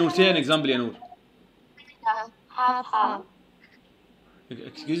 Okay, Noor, say an example, ya Noor. Half.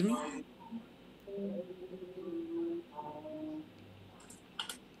 Excuse me?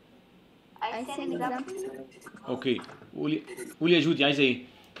 I say an example. Okay. قولي يا جودي عايزة ايه؟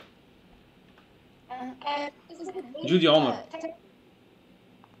 جودي عمر.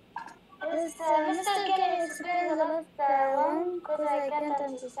 Mr. Can you explain the last one? Because I can't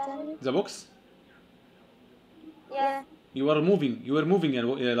understand it. The box? Yeah. You were moving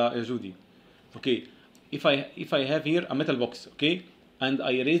يا Judy. Okay, if I have here a metal box, okay, and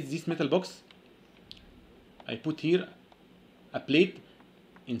I raise this metal box, I put here a plate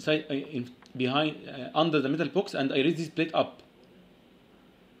inside behind under the metal box, and I raise this plate up.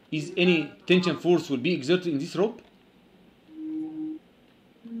 Is any tension force will be exerted in this rope?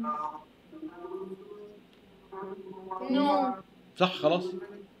 No. صح خلاص.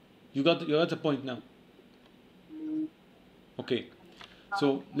 You got the point now. Okay,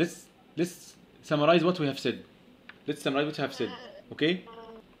 so let's summarize what we have said. Okay.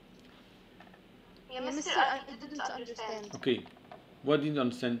 Yeah, Mister, I didn't understand. Okay, what didn't you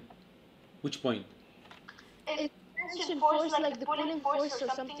understand? Which point? Tension force like the pulling force or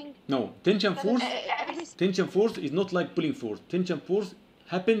something. No, tension force is not like pulling force. Tension force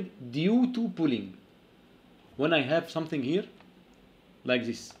happened due to pulling. When I have something here, like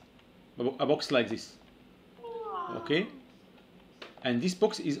this, a box like this, okay, and this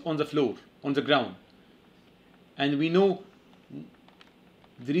box is on the floor, on the ground, and we know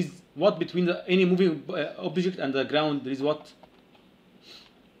there is what between any moving object and the ground. There is what?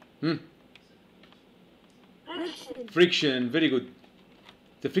 Friction. Very good.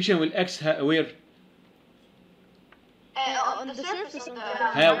 The friction will act where? On the surface of the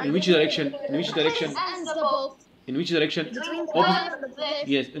How? In which direction? In which direction? and the bolt. In which direction?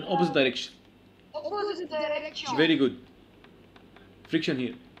 Yes, in opposite direction. Opposite direction. Very good. Friction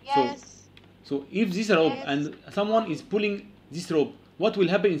here. Yes. So if this rope and someone is pulling this rope, what will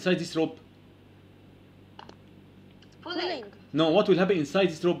happen inside this rope? Pulling. No, what will happen inside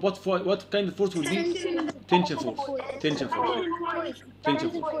this rope? What kind of force will be? Tension force. Tension force. Tension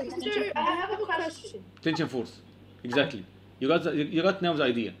force. Sir, I have a question. Tension force. Exactly. You got now the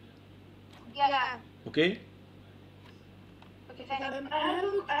idea. Yeah. Okay? Okay, thank you.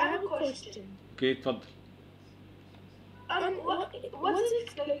 I have a question. Okay, اتفضل. What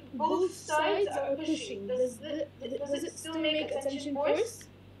if like both sides are pushing? Does it still make a tension force?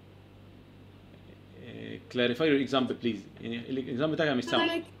 Clarify your example, please. الإكزامبل بتاعك مش So سامع.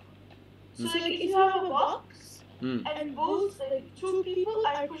 like, if you have a box Hmm. and both like two people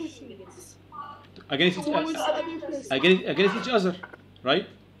are pushing it Against towards the other person. against each other, right?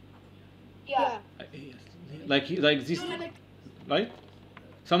 Yeah. Like this, So like, right?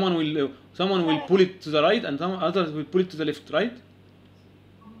 Someone will pull it to the right, and some others will pull it to the left, right?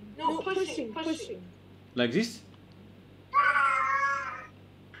 no, pushing. Like this.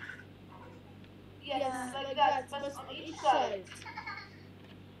 Yes, like that, but on each side.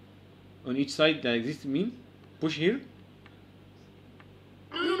 On each side, like this mean push here.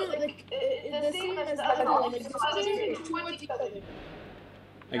 No, like the same as the other one, like pushing towards each other.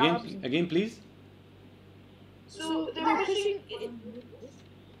 Again, please. So they're pushing.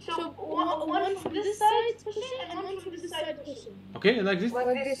 So one from this side pushing and one from this side pushing. Okay, like this,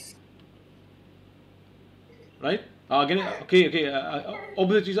 Like this. right? Again, okay.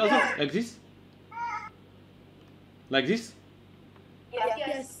 Opposite each other, like this. Like this.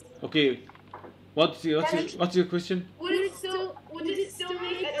 Yes. Okay. What's your question? Would it still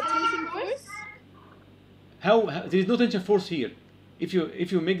make a tension force? How there is no tension force here. If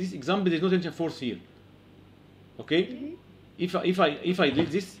you make this example, there is no tension force here. Okay. If I did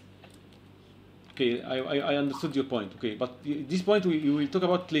this, okay, I understood your point. Okay, but this point we will talk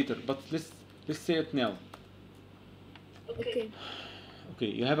about later. But let's say it now. Okay. Okay,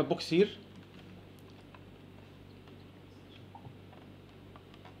 you have a box here.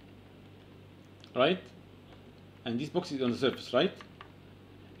 Right? And this box is on the surface, right?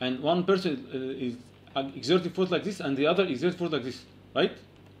 And one person is exerting force like this, and the other exerting force like this, right?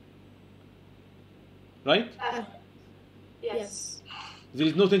 Right? Yes. There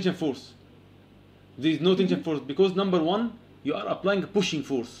is no tension force. There is no tension force because number one, you are applying a pushing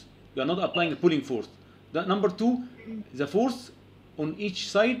force. You are not applying a pulling force. That number two, the force on each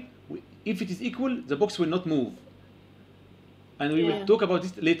side, if it is equal, the box will not move. And we will talk about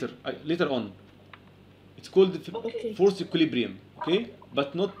this later on. It's called force equilibrium, okay?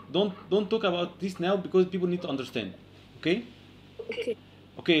 But don't talk about this now because people need to understand, okay?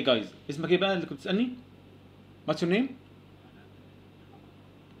 Okay guys, اسمك ايه بقى اللي كنت تسألني؟ What's your name?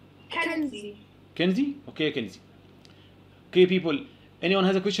 Kenzie. Kenzie? Okay, Kenzie. Okay people, anyone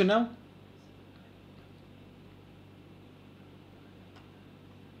has a question now?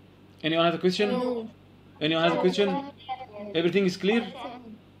 Anyone has a question? No. Anyone has a question? Everything is clear?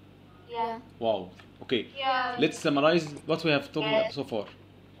 Yeah. Wow. Okay. Yeah. Let's summarize what we have talked about so far.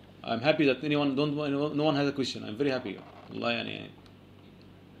 I'm happy that no one has a question. I'm very happy. والله يعني.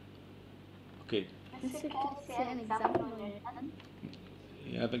 Okay. Mister, can you say an example on your hand?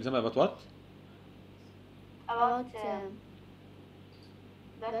 You have an example about what? about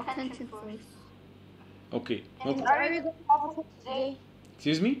the tension force. Okay. And are you going to have homework today?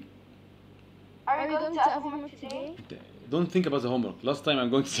 Excuse me? Are you going to have homework today? Don't think about the homework. Last time I'm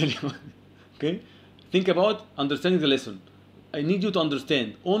going to tell you. Okay? Think about understanding the lesson. I need you to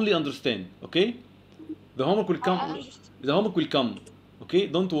understand. Only understand. Okay? The homework will come. The homework will come. Okay?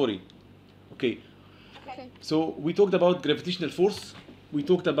 Don't worry. Okay. Okay. So we talked about gravitational force. We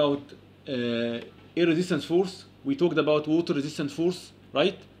talked about air resistance force. We talked about water resistance force.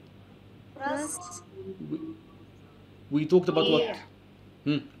 Right? Thrust. We talked about what? Yeah.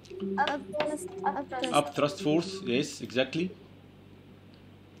 Upthrust. Upthrust force. Yes, exactly.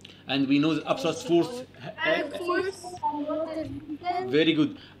 And we know the upthrust force. Force. Water resistance. Very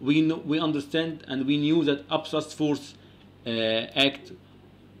good. We understand and we knew that upthrust force act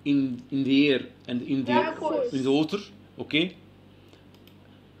in the air and in the water. Okay.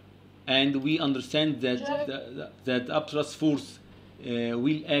 And we understand that that upthrust force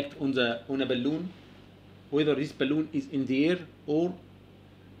will act on a balloon, whether this balloon is in the air or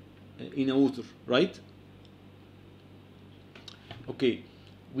in a water, right? Okay.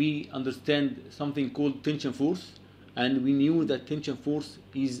 We understand something called tension force, and we knew that tension force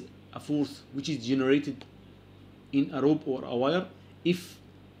is a force which is generated in a rope or a wire if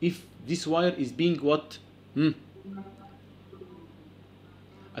this wire is being what?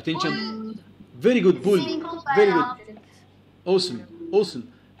 Attention. Very good, pull. Very good. Awesome.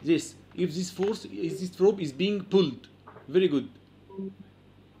 This, if this force is this rope is being pulled. Very good.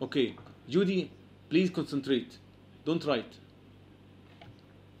 Okay, Judy, please concentrate. Don't write.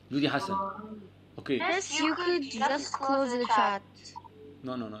 Judy Hassan. Okay. Yes, you could just close the chat.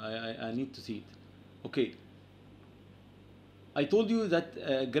 No. I need to see it. Okay. I told you that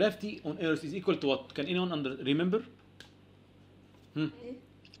gravity on Earth is equal to what? Can anyone remember?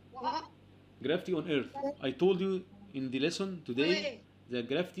 What? Gravity on Earth. I told you in the lesson today the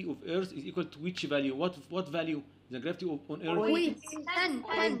gravity of Earth is equal to which value? What value? The gravity on Earth?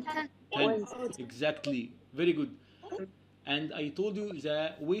 10. Exactly. Very good. And I told you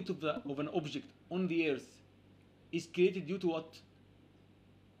the weight of an object on the Earth is created due to what?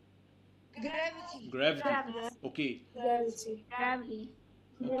 Gravity. Okay. Gravity.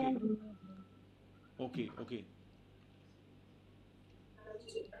 Okay.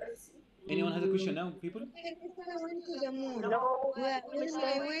 Anyone has a question now, people? If I went to the moon, will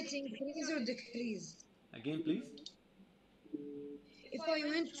my weight increase or decrease? Again, please. If I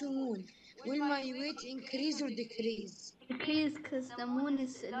went to moon, will my weight increase or decrease? Decrease because the moon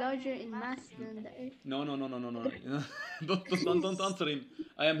is larger in mass than the Earth. No. Don't answer him.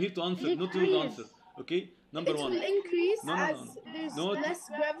 I am here to answer, not you to answer. Okay? Number one. increase No. there's No.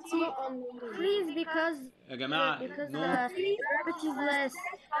 gravity on the moon. Increase because يا جماعة, because no. the gravity is less.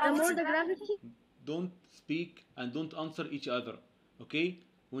 The more the gravity, Don't speak and don't answer each other. Okay?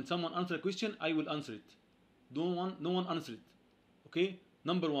 When someone answers a question, I will answer it. No one answer it. Okay?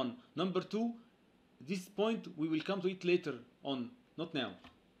 Number one. Number two, this point we will come to it later on, not now.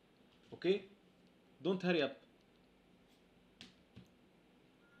 Okay? Don't hurry up.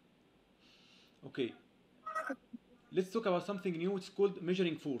 Okay. Let's talk about something new. It's called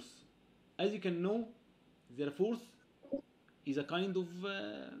measuring force. As you can know, the force is a kind of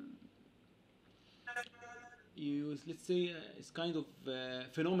let's say it's kind of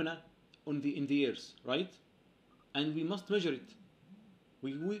phenomena in the earth, right? And we must measure it.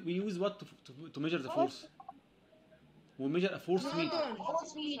 We use what to measure the force? We measure a force meter.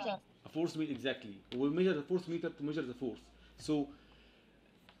 A force meter, exactly. We measure the force meter to measure the force. So,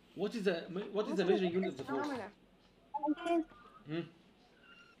 what is the measuring unit of the force?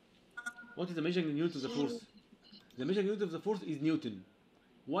 What is the measuring unit of the force? The measuring unit of the force is Newton.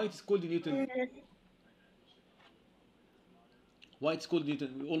 Why it's called Newton? Why it's called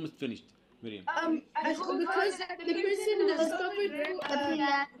Newton? We almost finished, Miriam. Because the person discovered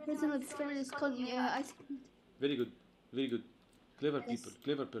The person who discovered is called Isaac Newton. Very good. Clever people,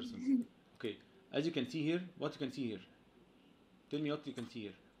 clever persons. Okay, as you can see here, what you can see here? Tell me what you can see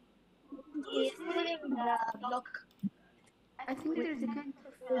here. He's putting the block I think there's a kind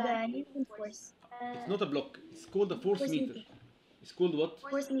for the Newton force. It's not a block. It's called a force meter. It's called what?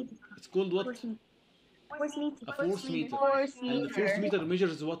 Force meter. It's called what? Force meter. A force meter. Force And the force meter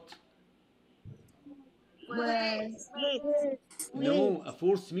measures what? Wait. No, a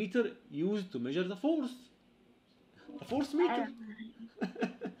force meter used to measure the force. A force meter.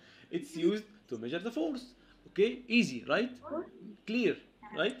 It's used to measure the force. Okay, easy, right? Clear,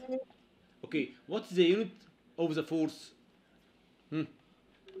 right? Okay, what's the unit of the force?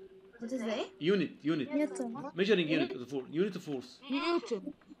 What is it? Unit. Measuring unit of the force. Unit of force.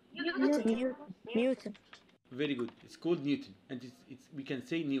 Newton. Newton. Very good. It's called Newton, and it's we can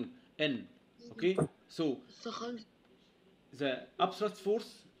say nu n. Okay. So the upthrust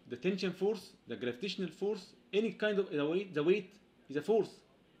force, the tension force, the gravitational force, any kind of the weight is a force,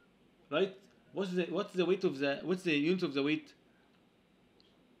 right? What's the weight of the what's the unit of the weight?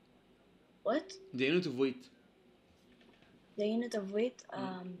 What? The unit of weight. The unit of weight?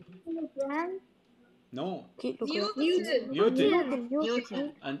 Kilogram. No. Newton. Newton.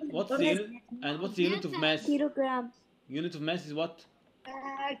 Newton. And what's the unit? And what's the unit of mass? Kilogram. Unit of mass is what?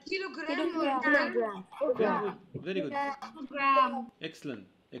 Kilogram. Kilogram. Very good. Very good. Gram. Excellent.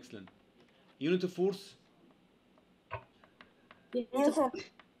 Excellent. Unit of force?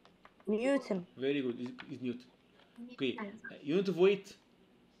 Newton. Very good. Is Newton. Okay. Unit of weight?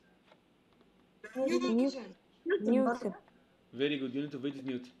 Newton. Newton. Very good. Unit of weight is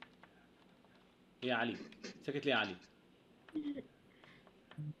Newton. يا علي سكت لي يا علي.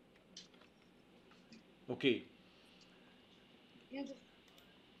 Okay.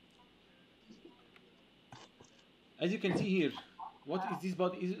 As you can see here, what is this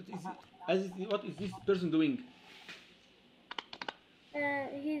body? What is this person doing?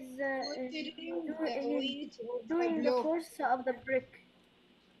 He's doing the force of the brick.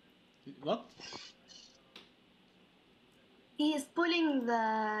 What? He is pulling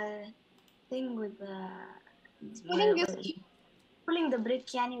the thing with the pulling the brick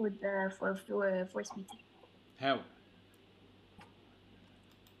يعني with the force meter. How?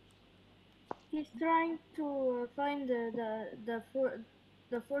 He's trying to find the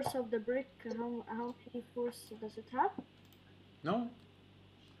force of the brick. How many force does it have? No.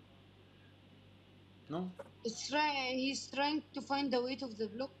 No. He's trying to find the weight of the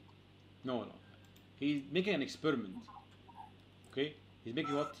block. No. He's making an experiment. Okay. He's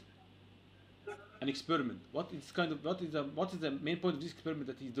making what? An experiment. What is the main point of this experiment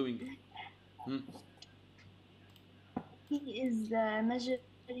that he's doing? He is measuring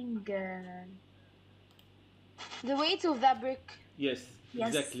The weight of that brick. Yes, Yes.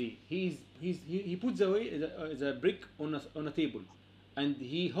 exactly. He puts the brick on a table, and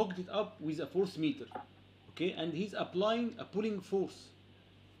he hooked it up with a force meter. Okay, and he's applying a pulling force.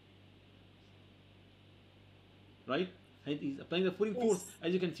 Right? And he's applying the pulling force,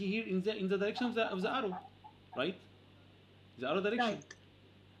 as you can see here in the direction of the arrow, right? The arrow direction. Right.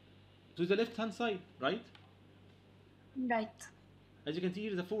 To the left hand side, right? Right. As you can see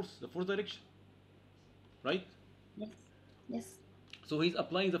here, the force direction, right? Yes. Yes. So he's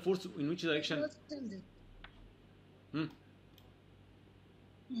applying the force in which direction?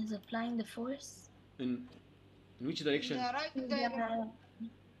 He's applying the force. In which direction? The right direction.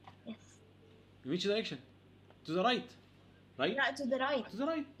 Yes. In which direction? To the right, right? Right to the right. To the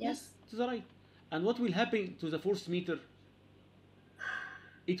right. Yes. To the right. And what will happen to the force meter?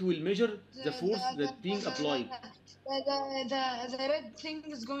 It will measure the force that's being applied. The red thing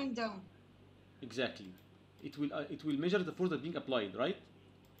is going down. Exactly. It will measure the force that's being applied, right?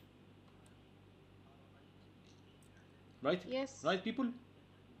 Right? Yes. Right, people?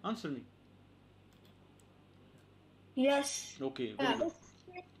 Answer me. Yes. Okay, very good.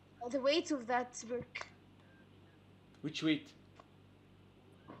 The weight of that brick. Which weight?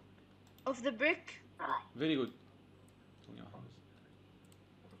 Of the brick. Very good.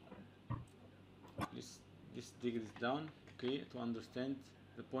 Let's dig this down, okay, to understand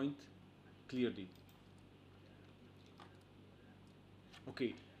the point clearly.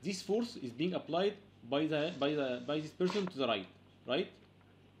 Okay, this force is being applied by this person to the right, right?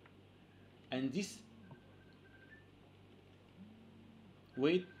 And this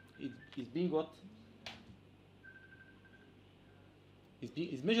weight is being what?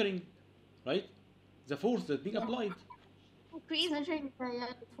 Is measuring, right? The force that's being applied. It's measuring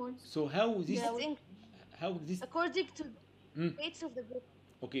the force. So how this According to the weights of the brick.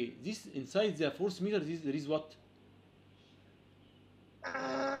 okay, this inside the force meter there is what?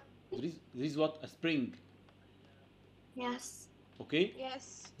 There is what? A spring. Yes. Okay?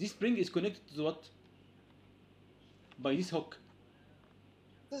 Yes. This spring is connected to what? By this hook.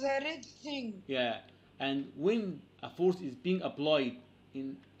 To the red thing. Yeah. And when a force is being applied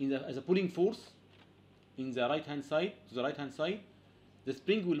as a pulling force in the right hand side, to the right hand side, the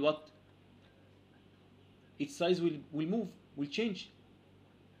spring will what? Its size will move, will change.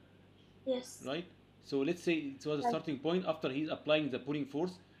 Yes. Right? So let's say it was a starting point. After he's applying the pulling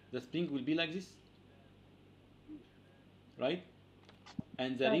force, the spring will be like this. Right?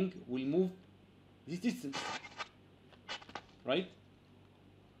 And the ring will move this distance. Right?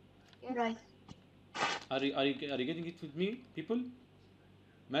 Yes. Right. Are you getting it with me, people?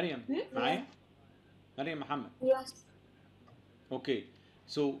 Mariam, معايا? Mariam Muhammad. Yes. Okay.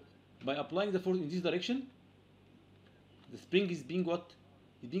 So by applying the force in this direction, The spring is being what?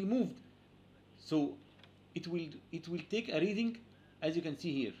 Is being moved. So it will take a reading, as you can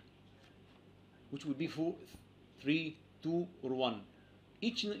see here, which will be 4, 3, 2, or 1.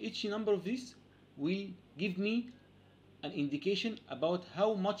 Each number of these will give me an indication about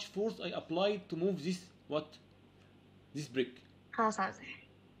how much force I applied to move this brick. خلاص عارفة.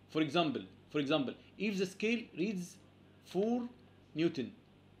 For example, if the scale reads 4 Newton,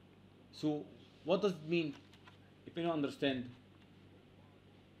 so what does it mean? If anyone understand?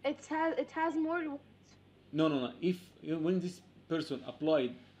 It has more. No. When this person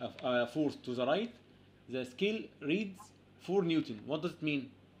applied a force to the right, the scale reads 4 Newton. What does it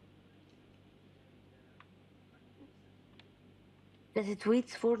mean? That it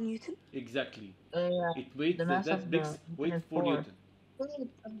weighs 4 Newton? Exactly. Yeah, It weighs the mass that of bricks the weight Newton is 4 4.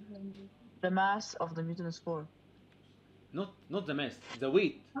 Newton. The mass of the Newton is 4. Not the mass, the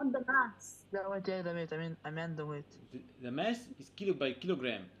weight. Not the mass. The weight, yeah, the weight. I meant the weight. The mass is kilo by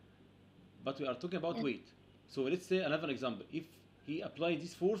kilogram, but we are talking about weight. So let's say another example. If he applied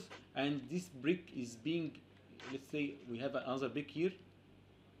this force and this brick is being, let's say we have another brick here,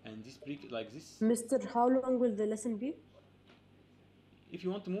 and this brick like this. Mister, how long will the lesson be? If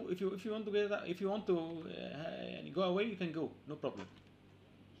you want to move, if you want to get that, if you want to go away, you can go, no problem.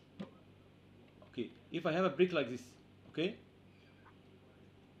 Okay, if I have a brick like this, okay,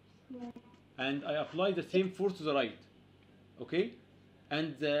 and I apply the same force to the right, okay,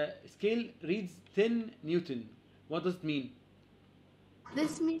 and the scale reads 10 Newton, what does it mean?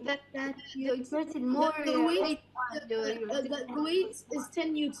 This means that you exerted more weight. The weight is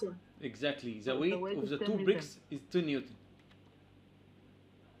 10 Newton. Exactly, the So weight the weight of is the 10 two Newton. bricks is 10 Newton.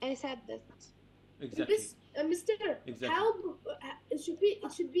 I said that. Exactly. Mister, Exactly. it should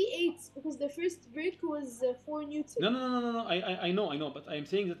be 8 because the first brick was 4 Newton. No. I know. But I am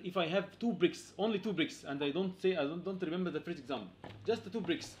saying that if I have only two bricks, and I don't remember the first example, just the 2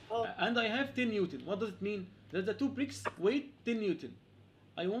 bricks, and I have 10 Newton. What does it mean? That the 2 bricks weight 10 Newton.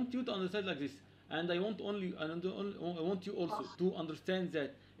 I want you to understand like this, and I want you also to understand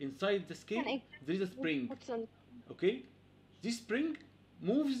that inside the scale there is a spring. Okay, this spring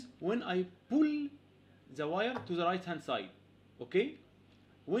moves when I pull the wire to the right hand side. Okay,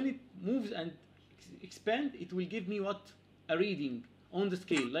 when it moves and expand, it will give me what? A reading on the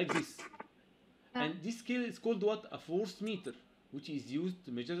scale like this. And this scale is called what? A force meter, which is used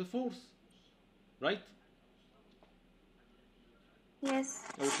to measure the force, right? Yes.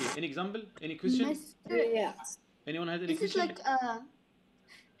 Okay, any example? Any question? Mister, Anyone has any is it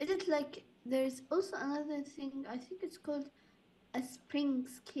question? like there's also another thing, I think it's called a spring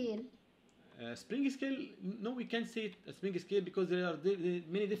scale. Spring scale? No, we can't say it a spring scale because there are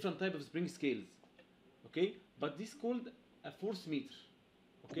many different types of spring scales. Okay, but this is called a force meter.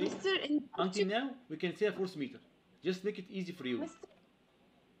 Okay. Until now, we can say a force meter. Just make it easy for you.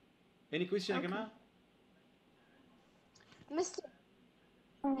 Any question, يا جماعة? Mr.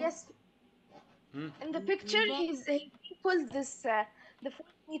 Yes. In the picture, he pulls this the 4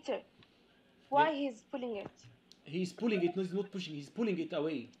 meter. Why he's pulling it? He's pulling it. No, he's not pushing. He's pulling it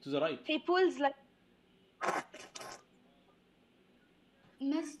away to the right. He pulls like.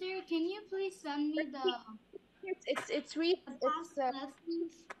 Mister, can you please send me the It's real. It's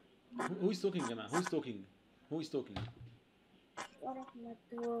lessons? Who is talking, Jama? Who is talking? Who is talking?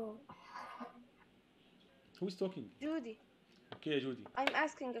 Who is talking? Judy. Okay, Judy. I'm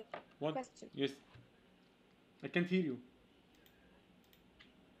asking a What? question. Yes. I can't hear you.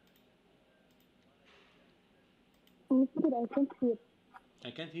 Mister, I can't hear.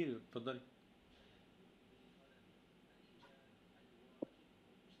 I can't hear you. اتفضلي.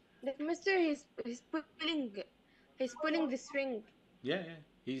 Mister, he's pulling the string. Yeah.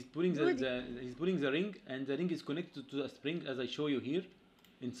 He's pulling he's pulling the ring, and the ring is connected to the spring, as I show you here,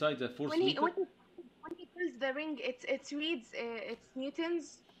 inside the force meter. When he pulls the ring, it reads it's newtons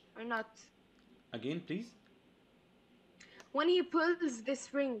or not. Again, please. When he pulls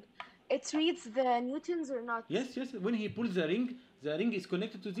this ring, it reads the newtons or not. Yes. When he pulls the ring is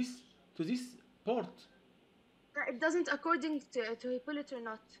connected to this port. It doesn't according to he pull it or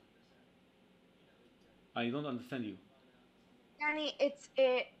not. I don't understand you. Yani it's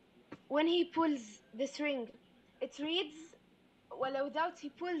when he pulls this ring, it reads. Well, without he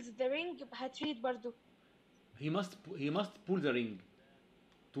pulls the ring, هتread برضو. He must pull the ring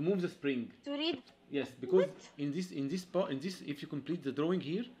to move the spring. To read. Yes, because in this if you complete the drawing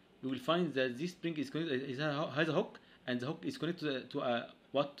here, you will find that this spring is connected, has a hook, and the hook is connected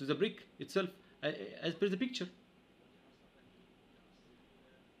to the brick itself, as per the picture.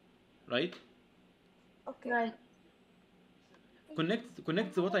 Right? Okay. Right.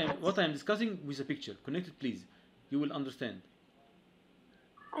 Connect what I am discussing with the picture. Connect it, please. you will understand.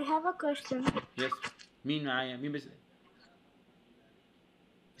 I have a question. Yes. مين معايا؟ مين بس؟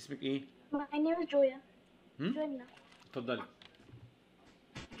 اسمك ايه؟ My name is Joya. هم؟ Joya. اتفضلي.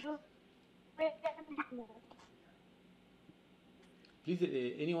 Please,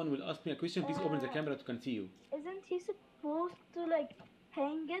 anyone will ask me a question, please open the camera to can see you. Isn't he supposed to like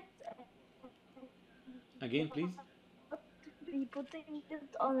hang it? Again, please. Be putting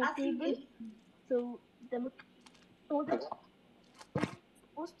it on a table. So the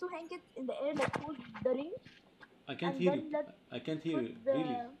supposed to hang it in the air like hold the ring. I can't and hear then you. let I can't hear put you. the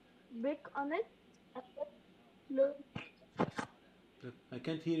Really. brick on it. And then look. I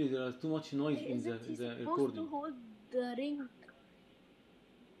can't hear you. There is too much noise in Isn't he the supposed recording. to hold the ring?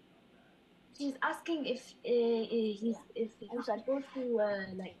 She's asking if he's supposed to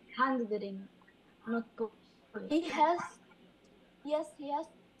like hang the ring, not pull it. He has. Yes, he has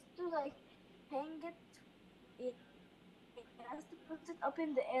to like hang it. He has to put it up in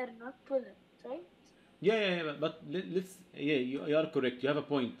the air, not pull it, right? Yeah. But let's. Yeah, you are correct. You have a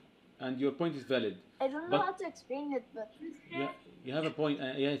point, and your point is valid. I don't know how to explain it, but You have a point.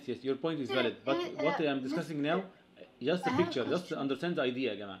 Yes. Your point is valid. But what I am discussing now, just a picture, just to understand the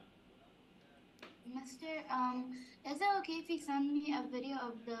idea, جماعة. Mister, is it okay if you send me a video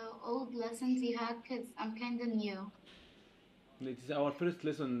of the old lessons you had? Cause I'm kinda new. It is our first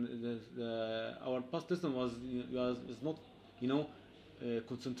lesson. Our past lesson was not,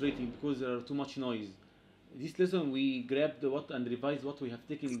 concentrating because there are too much noise. This lesson we grabbed what and revised what we have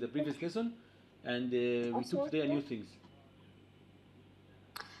taken in the previous lesson, and we took today new things.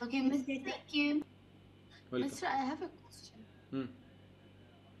 Okay, Mister, thank you. Welcome. Mister, I have a question.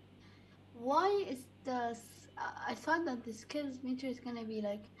 Why is I thought that the skills meter is gonna be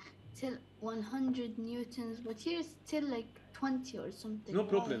like till 100 newtons, but here it's still like 20 or something. No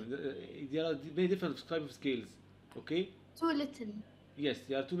problem. There are many different type of scales. Okay. Too little. Yes,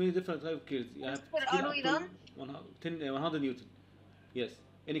 there are too many different type of scales. You have Are we done? 100 newton. Yes.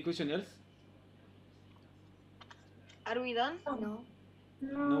 Any question else? Are we done? No.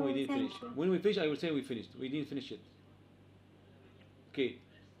 No, we didn't finish. When we finish, I will say we finished. We didn't finish it. Okay.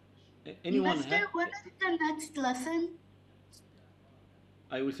 Anyone Mister, what is the next lesson?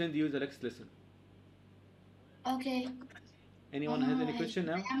 I will send you the next lesson. Okay. Anyone has any question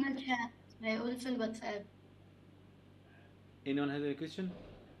now? I'm chat. هيقول في الواتساب. Anyone has any question?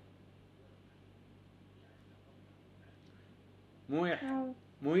 Muih.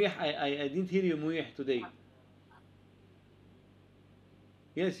 Muih, I didn't hear you, Muih, today.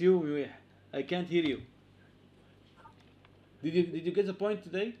 Yes, you, Muih. I can't hear you. Did you get the point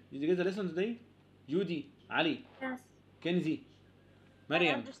today? Did you get the lesson today? Judy, Ali, yes. Kenzie,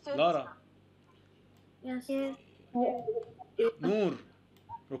 Mariam, Lara, Yes. Noor,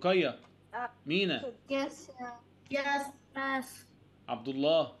 Rukaya, Mina, Yes. Yes. Yes.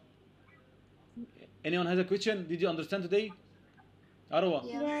 Abdullah. Anyone has a question? Did you understand today? Arwa,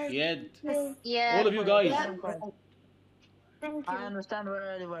 Yes. Yed, Yeah. all of you guys. Thank I you. understand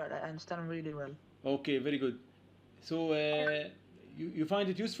really well. I understand really well. Okay, very good. So you find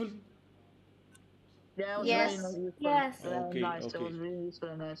it useful? Yeah, it was Yes. really useful. Yes. Very Okay, nice. okay. It was really useful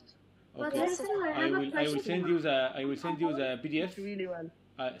and nice. But Okay. listen, I have a I will question. send you the PDF. Really well.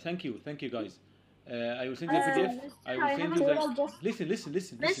 Thank you guys. I will send you a PDF. I will send you the.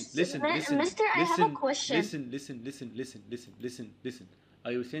 Listen. Mister, I have a question. Listen.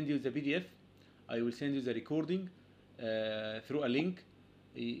 I will send you the PDF. I will send you the recording through a link.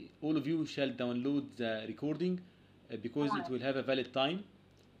 All of you shall download the recording because it will have a valid time.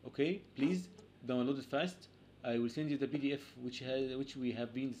 Okay, please download it fast. I will send you the PDF which we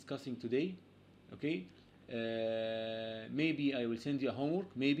have been discussing today. Okay, maybe I will send you a homework.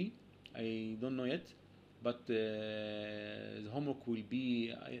 Maybe I don't know yet, but the homework will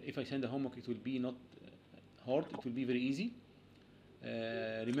be. If I send a homework, it will be not hard. It will be very easy.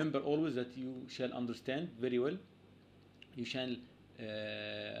 Remember always that you shall understand very well. You shall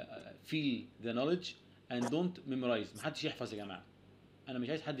feel the knowledge and don't memorize. محدش يحفظ يا جماعة. أنا مش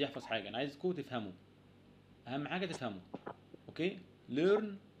عايز حد يحفظ حاجة. أنا عايزكم تفهموا. أهم حاجة تفهموا. Okay?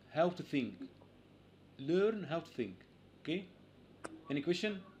 Learn how to think. Learn how to think. Okay? Any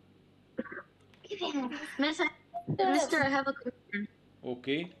question? Mister, I have a question.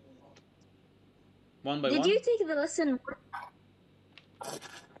 Okay. One by Did one. you take the lesson?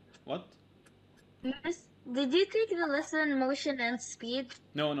 What? Did you take the lesson motion and speed?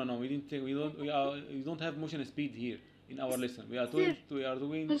 No. We didn't take. We don't have motion and speed here in our lesson. We are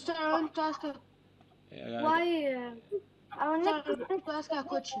doing. Mister, I want to ask a Why? I want to ask a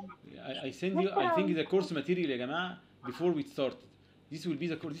question. I send you. I think the course material يا جماعة before we started. This will be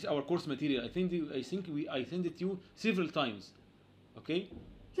this is our course material. I think I sent it to you several times. Okay.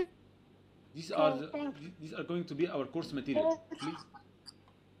 These are these are going to be our course materials. Please.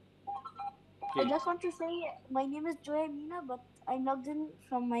 I just want to say my name is Joy Amina, but I'm logged in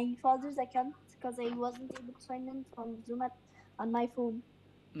from my father's account because I wasn't able to sign in from Zoom on my phone.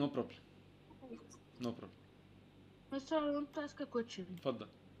 No problem. No problem. Mister, I want to ask a question. اتفضل.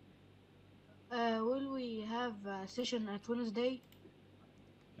 Will we have a session at Wednesday?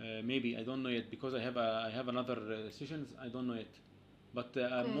 Maybe I don't know yet because I have another sessions. I don't know yet, but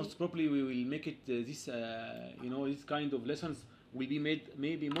Okay. most probably we will make it this this kind of lessons will be made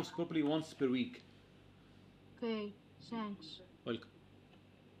maybe most probably once per week. Okay, thanks. Welcome.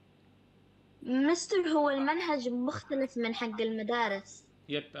 مستر هو المنهج مختلف من حق المدارس.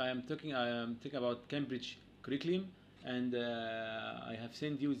 Yep, I am talking about Cambridge curriculum, and I have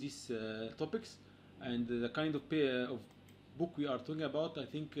sent you these topics and the kind of book we are talking about. I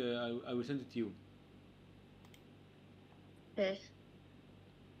think I will send it to you. Okay.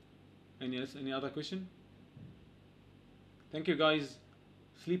 Any other question? Thank you guys.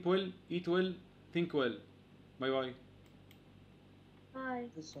 Sleep well, eat well, think well. Bye bye. Bye.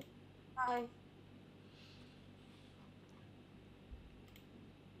 Bye.